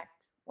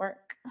exact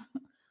work.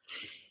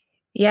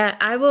 Yeah,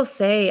 I will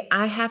say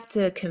I have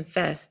to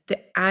confess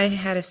that I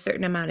had a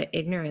certain amount of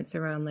ignorance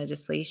around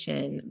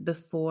legislation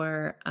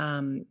before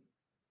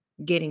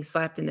getting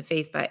slapped in the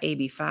face by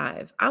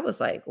AB5. I was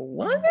like,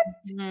 "What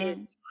Mhm.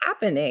 is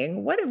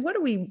happening? What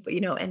are we?"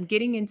 And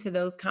getting into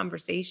those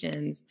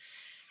conversations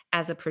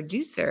as a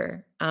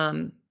producer,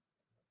 and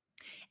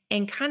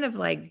kind of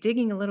like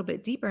digging a little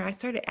bit deeper, I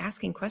started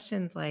asking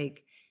questions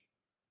like,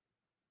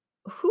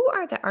 who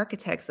are the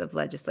architects of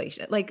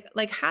legislation?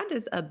 Like how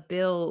does a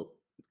bill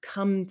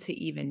come to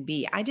even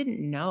be? I didn't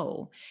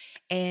know.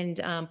 And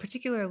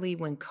particularly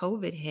when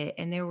COVID hit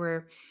and there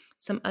were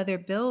some other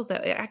bills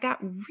that I got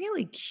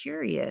really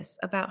curious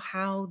about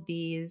how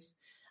these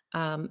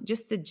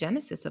just the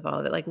genesis of all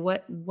of it, like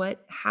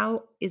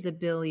how is a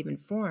bill even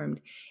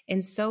formed?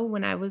 And so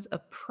when I was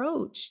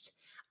approached,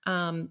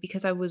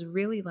 because I was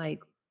really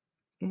like,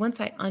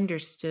 once I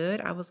understood,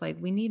 I was like,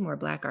 we need more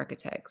Black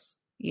architects,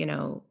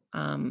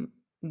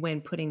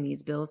 when putting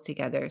these bills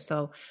together.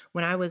 So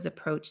when I was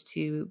approached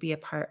to be a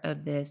part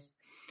of this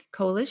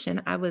coalition,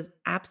 I was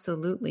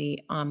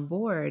absolutely on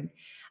board.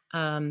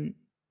 Um,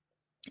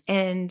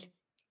 and,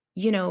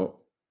 you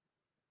know,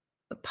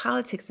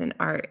 politics and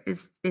art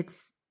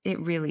it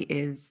really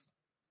is,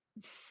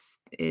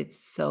 it's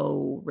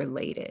so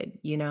related,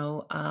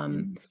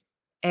 Mhm.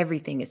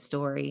 everything is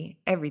story,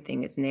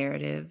 everything is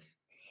narrative.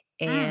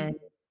 Mm. And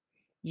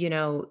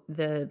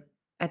the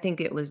I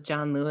think it was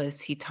John Lewis,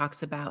 he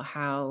talks about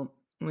how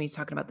when he's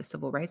talking about the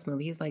civil rights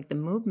movie, he's like, the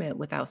movement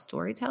without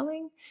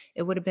storytelling,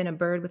 it would have been a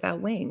bird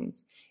without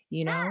wings,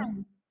 you know?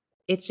 Mm,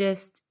 It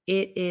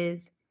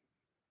is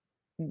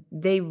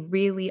they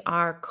really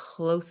are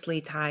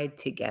closely tied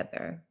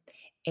together.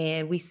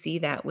 And we see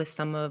that with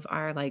some of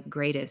our like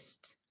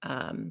greatest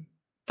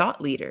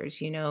thought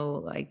leaders,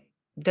 like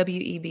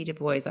W.E.B. Du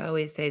Bois. I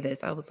always say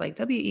this. I was like,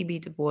 W.E.B.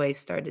 Du Bois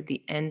started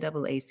the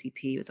NAACP.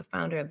 He was a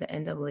founder of the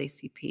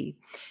NAACP,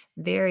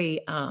 very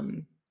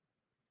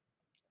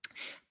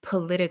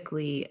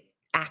politically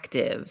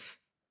active.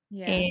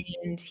 yeah.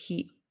 And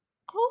he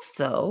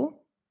also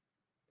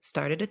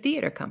started a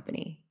theater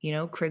company,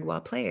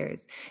 Krigwa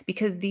Players,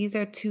 because these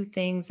are two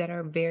things that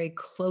are very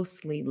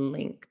closely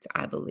linked,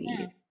 I believe.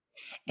 Mm,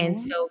 And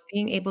mhm, so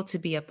being able to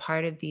be a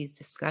part of these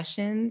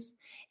discussions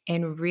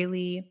and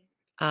really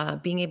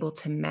being able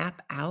to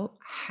map out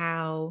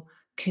how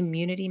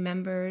community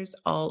members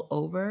all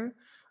over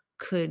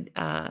could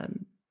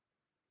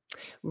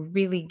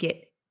really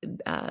get,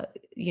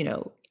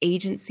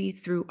 agency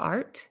through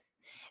art,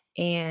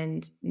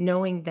 and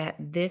knowing that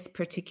this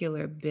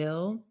particular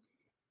bill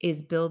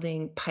is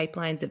building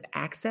pipelines of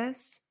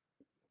access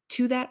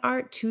to that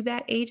art, to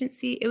that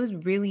agency, it was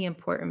really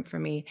important for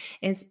me.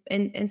 And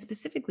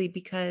specifically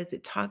because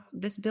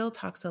this bill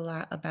talks a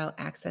lot about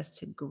access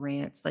to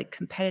grants, like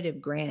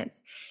competitive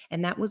grants.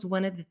 And that was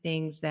one of the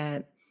things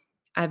that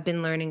I've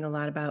been learning a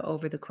lot about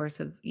over the course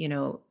of,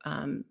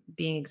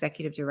 being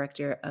executive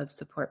director of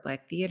Support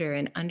Black Theater,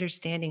 and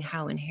understanding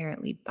how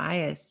inherently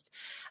biased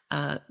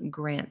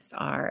grants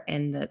are,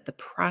 and the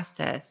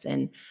process,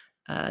 and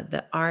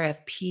the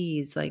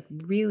RFPs, like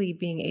really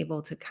being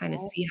able to kind of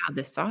see how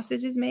the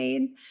sausage is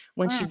made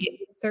once you mm. get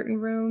in certain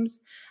rooms,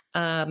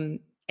 um,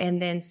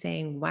 and then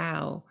saying,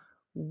 "Wow,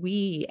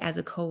 we as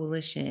a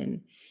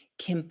coalition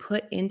can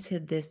put into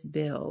this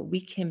bill. We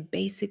can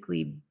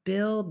basically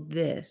build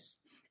this."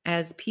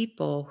 As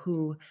people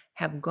who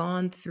have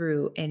gone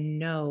through and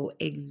know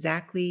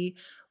exactly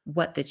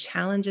what the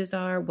challenges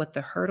are, what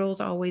the hurdles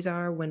always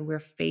are when we're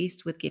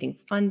faced with getting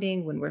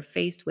funding, when we're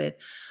faced with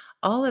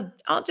all of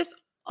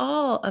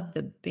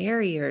the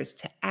barriers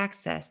to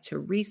access to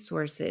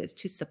resources,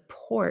 to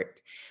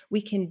support.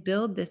 We can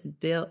build this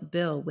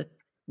bill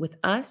with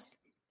us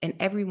and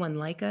everyone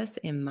like us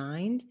in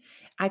mind.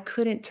 I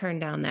couldn't turn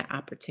down that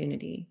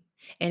opportunity.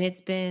 And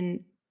it's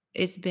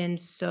been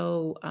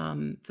so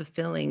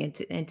fulfilling,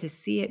 and to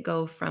see it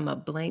go from a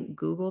blank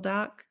Google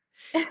Doc.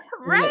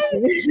 Right?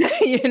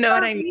 You know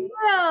what For I mean?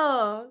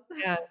 real.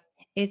 Yeah.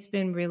 It's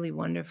been really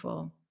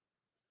wonderful.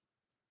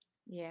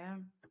 Yeah.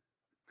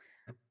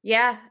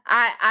 Yeah,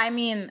 I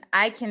mean,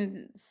 I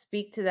can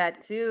speak to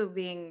that too,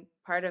 being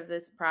part of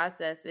this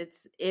process.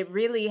 It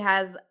really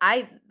has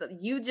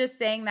you just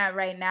saying that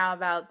right now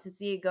about to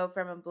see it go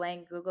from a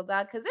blank Google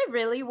Doc, because it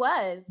really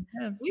was.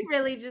 Yeah. We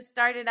really just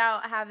started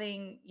out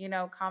having,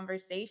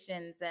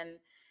 conversations, and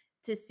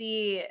to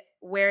see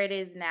where it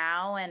is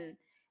now,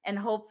 and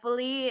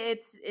hopefully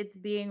it's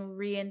being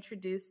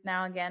reintroduced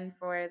now again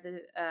for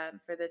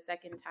the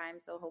second time.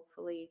 So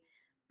hopefully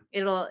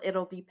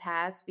it'll be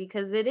passed,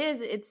 because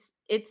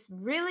it's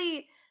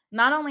really,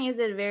 not only is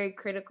it very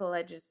critical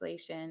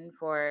legislation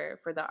for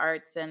the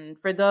arts and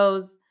for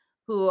those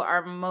who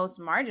are most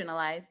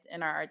marginalized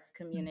in our arts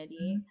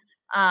community,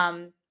 Mhm.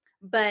 um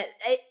but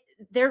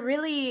there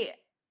really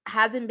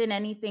hasn't been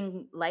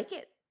anything like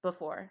it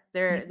before.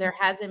 Yeah. There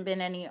hasn't been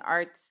any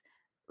arts,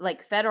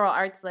 like federal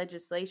arts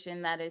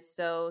legislation, that is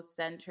so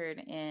centered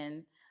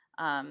in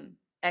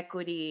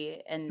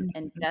equity and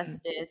Mhm.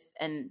 justice,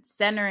 and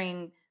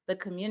centering the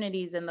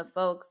communities and the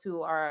folks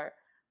who are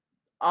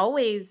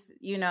always,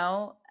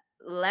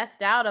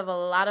 left out of a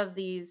lot of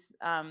these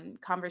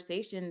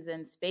conversations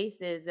and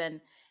spaces,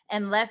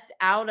 and left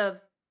out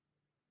of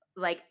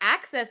like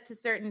access to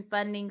certain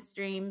funding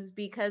streams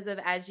because of,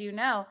 as you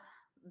know,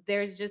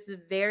 there's just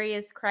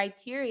various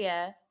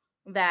criteria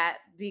that,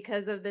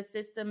 because of the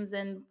systems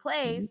in Mhm.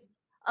 place,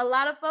 a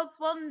lot of folks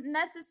won't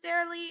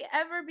necessarily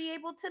ever be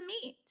able to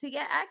meet to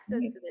get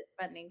access Right. to this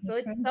funding. So That's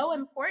it's right. so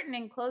important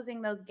in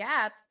closing those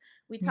gaps.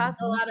 We talk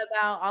a Mhm. lot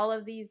about all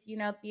of these,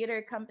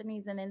 theater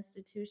companies and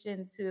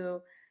institutions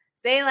who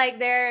say like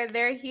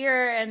they're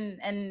here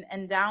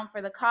and down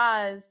for the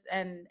cause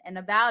and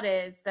about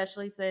it,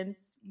 especially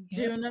since Yep.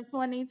 June of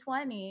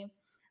 2020. Yep.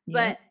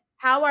 But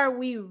how are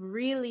we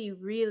really,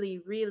 really,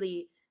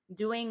 really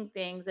doing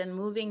things and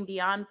moving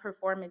beyond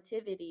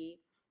performativity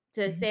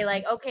to say Mhm.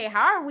 like, okay,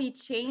 how are we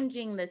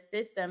changing the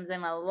systems?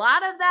 And a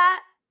lot of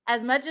that,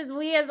 as much as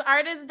we as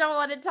artists don't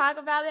want to talk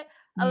about it,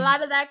 a Mm.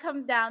 lot of that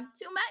comes down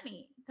to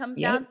money, comes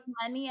down Yep. to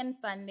money and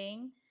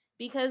funding,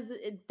 because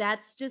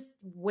that's just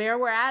where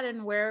we're at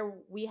and where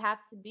we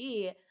have to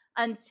be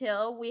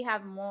until we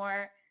have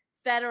more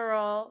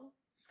federal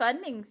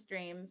funding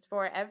streams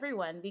for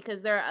everyone,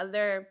 because there are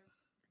other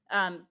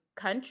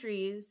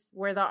countries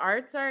where the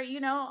arts are,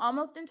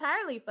 almost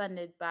entirely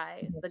funded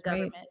by the That's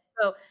right. government.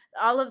 So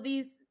all of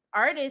these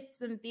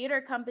artists and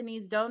theater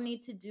companies don't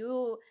need to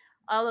do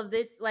all of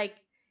this like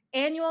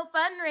annual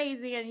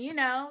fundraising.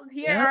 And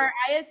here Yep. our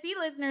ISC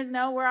listeners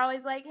know we're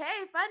always like,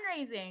 hey,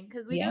 fundraising,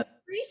 because we do it Yep.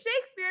 for free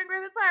Shakespeare in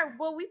Griffith Park.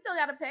 Well, we still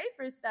got to pay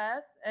for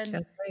stuff, and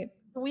That's right.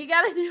 we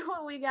got to do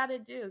what we got to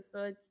do.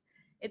 So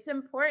it's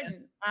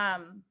important.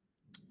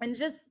 And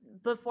just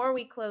before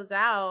we close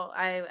out,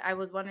 I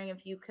was wondering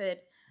if you could.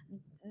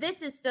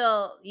 This is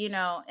still, in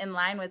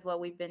line with what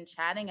we've been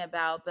chatting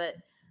about, but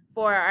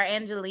for our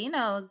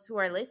Angelinos who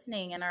are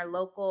listening and our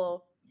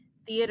local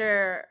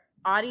theater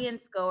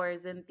audience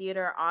goers and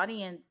theater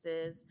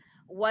audiences,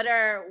 what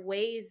are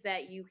ways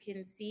that you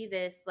can see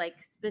this,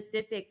 like,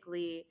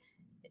 specifically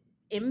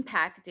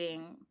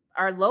impacting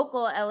our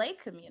local LA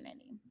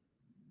community?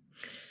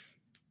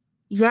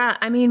 Yeah,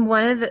 I mean,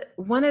 one of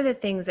the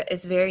things that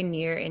is very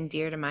near and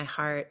dear to my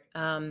heart,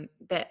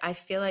 that I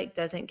feel like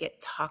doesn't get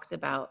talked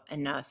about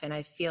enough, and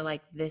I feel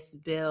like this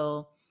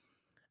bill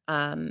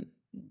um,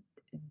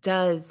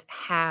 does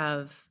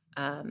have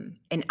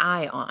an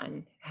eye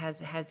on, has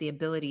the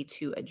ability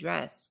to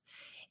address,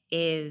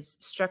 is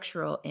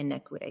structural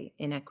inequity,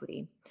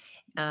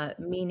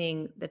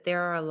 meaning that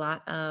there are a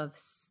lot of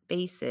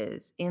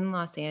spaces in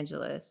Los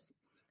Angeles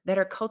that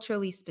are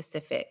culturally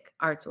specific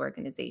arts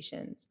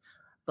organizations,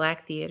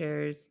 Black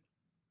theaters.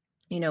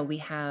 We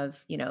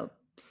have,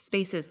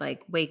 spaces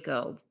like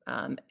Waco,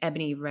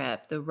 Ebony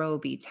Rep, the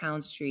Roby,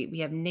 Town Street. We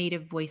have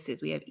Native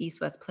Voices. We have East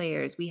West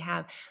Players. We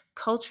have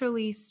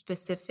culturally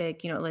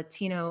specific,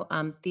 Latino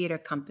theater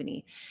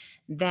company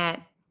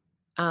that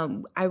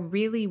I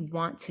really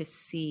want to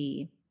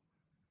see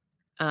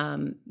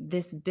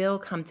this bill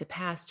come to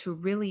pass to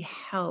really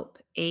help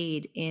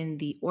aid in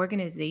the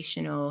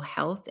organizational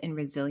health and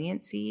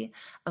resiliency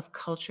of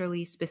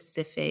culturally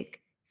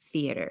specific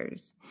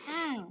theaters,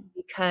 Mm,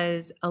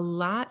 because a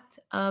lot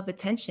of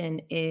attention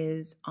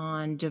is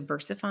on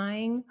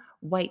diversifying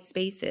white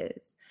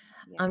spaces.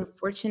 yes.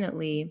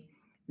 Unfortunately,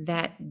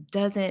 that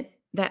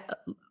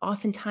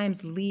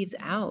oftentimes leaves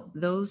out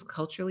those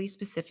culturally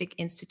specific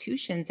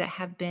institutions that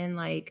have been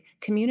like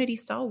community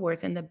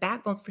stalwarts and the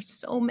backbone for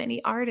so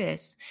many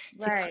artists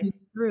to Right. come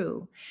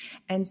through.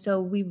 And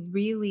so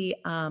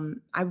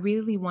I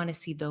really want to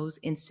see those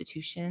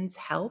institutions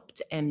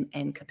helped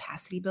and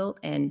capacity built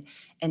and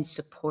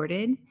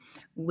supported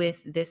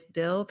with this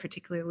bill,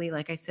 particularly,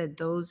 like I said,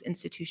 those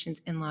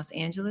institutions in Los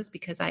Angeles,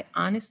 because I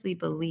honestly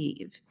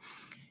believe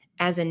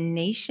as a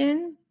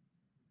nation,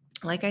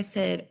 like I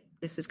said,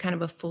 this is kind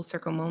of a full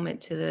circle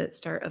moment to the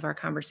start of our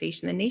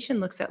conversation. The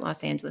nation looks at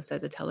Los Angeles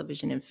as a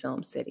television and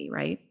film city,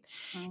 right?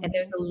 And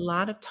there's Mhm. a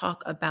lot of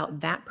talk about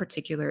that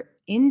particular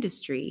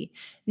industry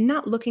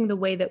not looking the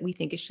way that we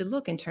think it should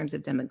look in terms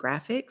of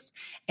demographics.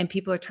 And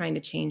people are trying to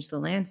change the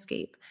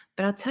landscape.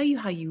 But I'll tell you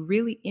how you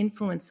really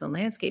influence the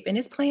landscape. And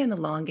it's playing the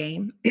long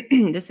game.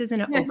 This isn't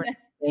an overnight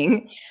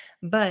thing.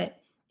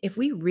 But if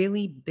we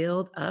really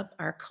build up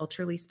our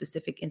culturally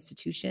specific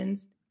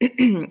institutions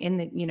in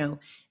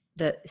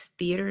the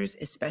theaters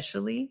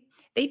especially,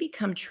 they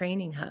become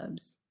training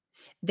hubs.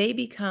 They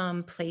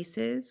become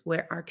places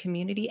where our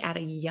community at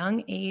a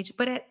young age,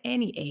 but at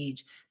any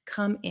age,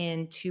 come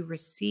in to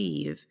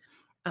receive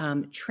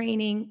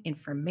training,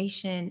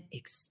 information,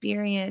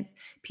 experience.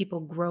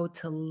 People grow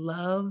to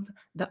love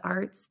the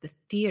arts, the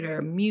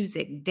theater,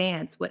 music,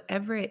 dance,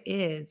 whatever it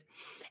is,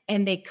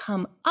 and they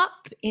come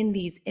up in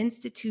these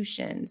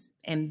institutions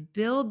and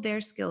build their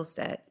skill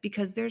sets,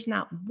 because there's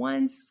not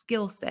one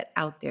skill set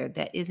out there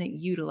that isn't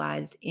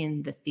utilized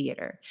in the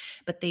theater,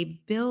 but they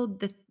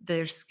build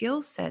their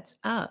skill sets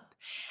up.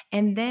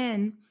 And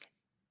then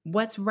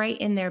what's right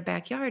in their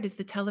backyard is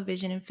the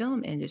television and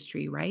film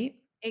industry, right?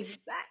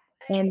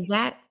 And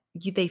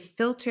Exactly. they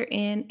filter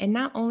in, and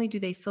not only do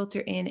they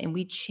filter in and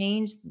we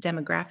change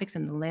demographics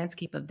and the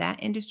landscape of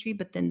that industry,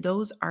 but then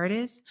those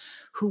artists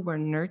who were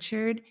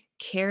nurtured,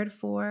 cared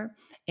for,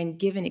 and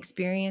given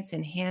experience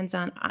and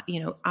hands-on,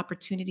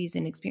 opportunities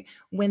and experience,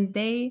 when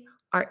they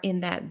are in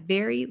that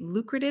very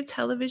lucrative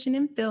television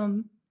and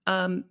film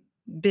um,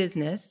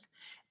 business,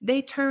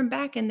 they turn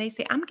back and they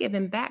say, "I'm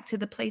giving back to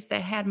the place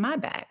that had my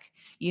back,"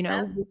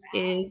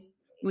 That's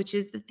which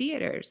is the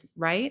theaters,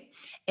 right?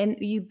 And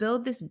you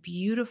build this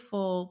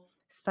beautiful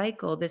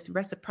cycle, this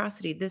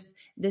reciprocity,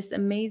 this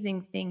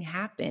amazing thing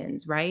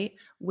happens, right,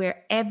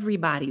 where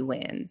everybody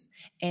wins.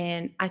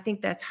 And I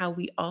think that's how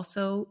we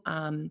also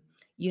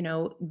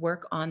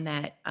work on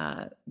that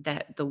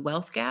the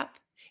wealth gap.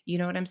 You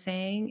know what I'm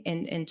saying?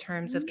 In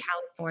terms of right.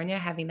 California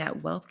having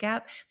that wealth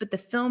gap, but the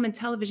film and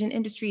television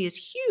industry is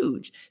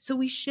huge. So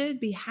we should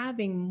be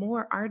having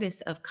more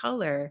artists of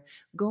color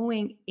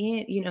going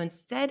in,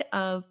 instead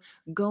of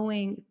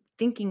going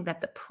thinking that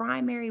the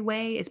primary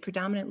way is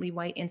predominantly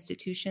white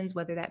institutions,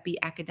 whether that be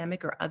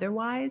academic or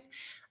otherwise.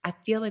 I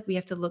feel like we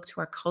have to look to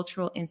our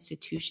cultural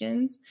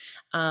institutions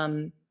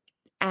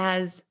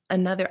as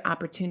another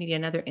opportunity,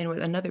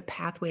 another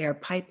pathway or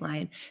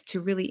pipeline to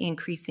really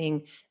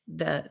increasing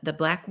the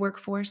Black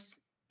workforce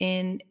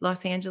in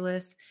Los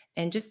Angeles,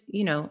 and just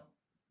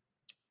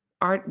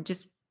art,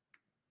 just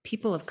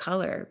people of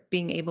color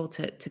being able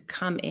to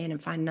come in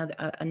and find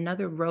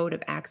another road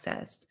of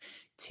access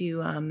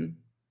to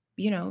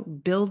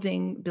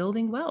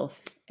building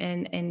wealth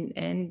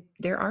and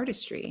their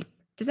artistry.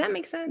 Does that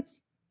make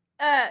sense?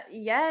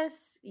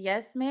 Yes,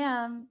 Yes,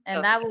 ma'am.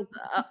 And Okay.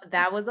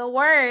 that was a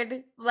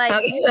word.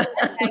 Like you said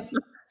that.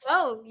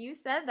 Oh, you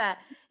said that.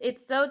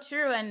 It's so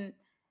true. And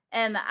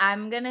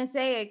I'm gonna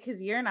say it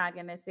because you're not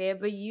gonna say it,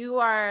 but you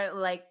are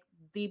like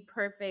the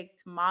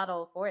perfect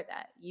model for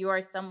that. You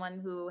are someone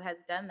who has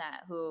done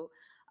that, who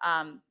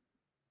um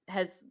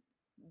has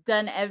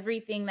done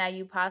everything that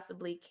you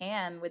possibly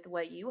can with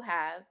what you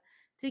have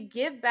to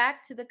give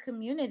back to the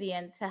community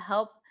and to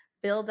help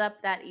build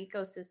up that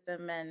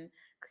ecosystem and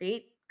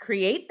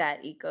create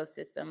that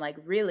ecosystem, like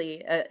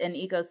really an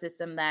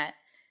ecosystem that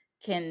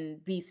can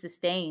be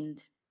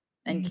sustained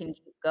and Mhm. can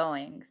keep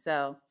going.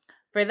 So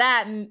for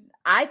that,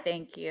 I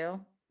thank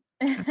you.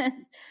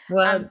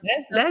 Well, So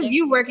that's thank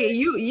you working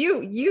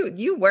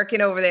you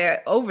working over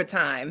there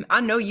overtime. I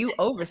know you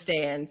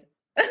overstand.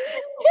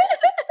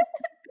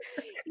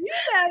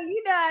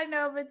 I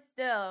know, but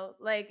still,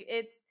 like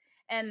it's,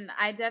 and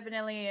I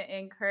definitely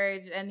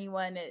encourage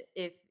anyone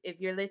if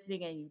you're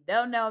listening and you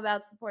don't know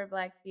about Support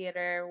Black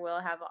Theater, we'll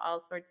have all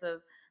sorts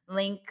of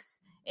links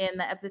in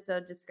the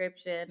episode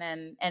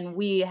description, and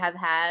we have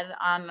had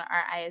on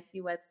our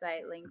ISC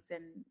website links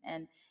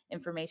and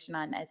information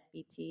on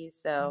SBT.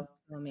 So That's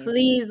so amazing.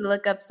 please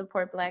look up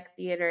Support Black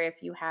Theater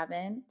if you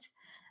haven't,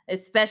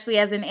 especially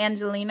as an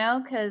Angelino,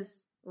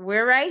 because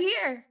we're right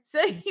here.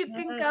 So you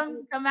can Yes.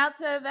 come out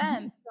to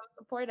events, come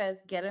support us,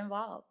 get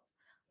involved,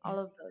 all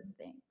Yes. of those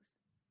things.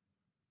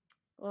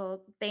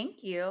 Well,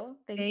 thank you.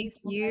 Thank you Thank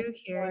so much you,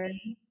 for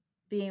Kearney.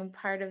 being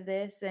part of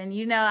this. And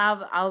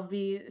I'll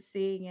be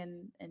seeing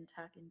and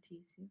talking to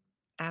you soon.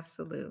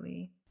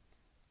 Absolutely.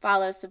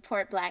 Follow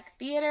Support Black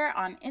Theater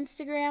on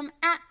Instagram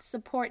at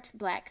Support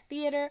Black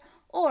Theater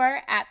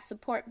or at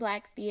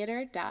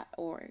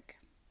supportblacktheater.org.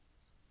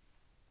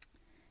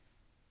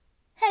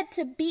 Head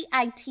to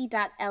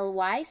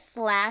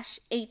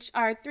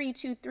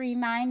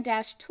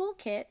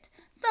bit.ly/HR3239-toolkit,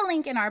 the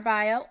link in our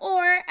bio,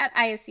 or at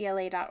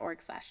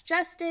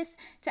iscla.org/justice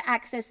to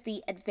access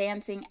the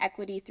Advancing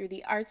Equity Through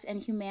the Arts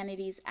and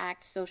Humanities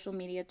Act social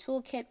media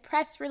toolkit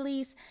press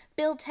release,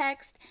 bill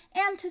text,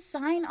 and to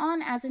sign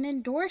on as an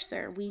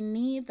endorser. We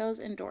need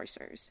those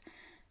endorsers.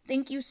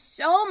 Thank you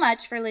so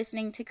much for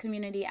listening to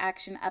Community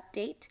Action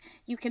Update.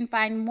 You can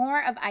find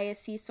more of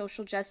ISC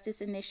social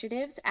justice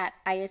initiatives at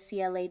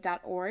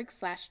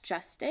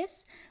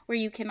iscla.org/justice, where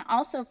you can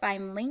also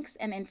find links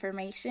and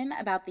information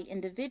about the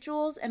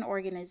individuals and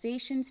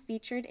organizations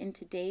featured in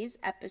today's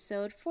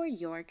episode for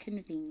your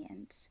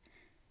convenience.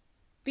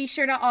 Be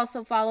sure to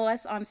also follow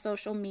us on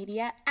social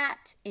media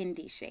at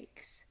Indie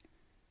Shakes.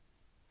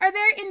 Are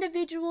there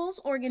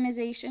individuals,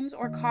 organizations,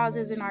 or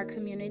causes in our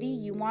community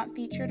you want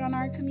featured on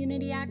our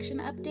Community Action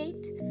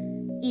Update?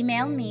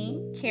 Email me,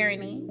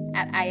 Karene,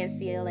 at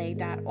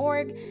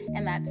iscla.org,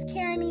 and that's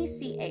Karene,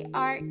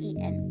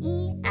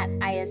 Carene, at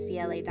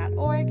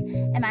iscla.org,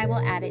 and I will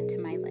add it to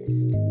my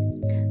list.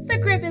 The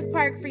Griffith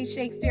Park Free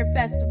Shakespeare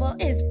Festival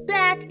is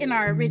back in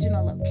our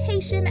original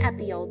location at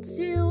the Old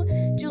Zoo.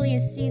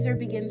 Julius Caesar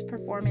begins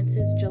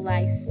performances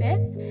July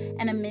 5th,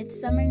 and A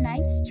Midsummer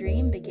Night's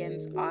Dream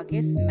begins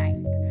August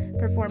 9th.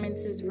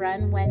 Performances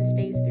run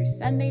Wednesdays through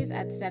Sundays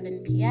at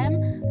 7 p.m.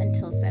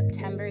 until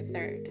September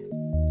 3rd.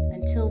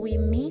 Until we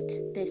meet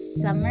this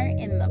summer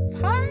in the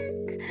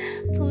park,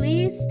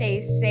 please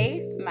stay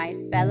safe, my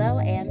fellow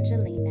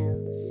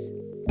Angelinos.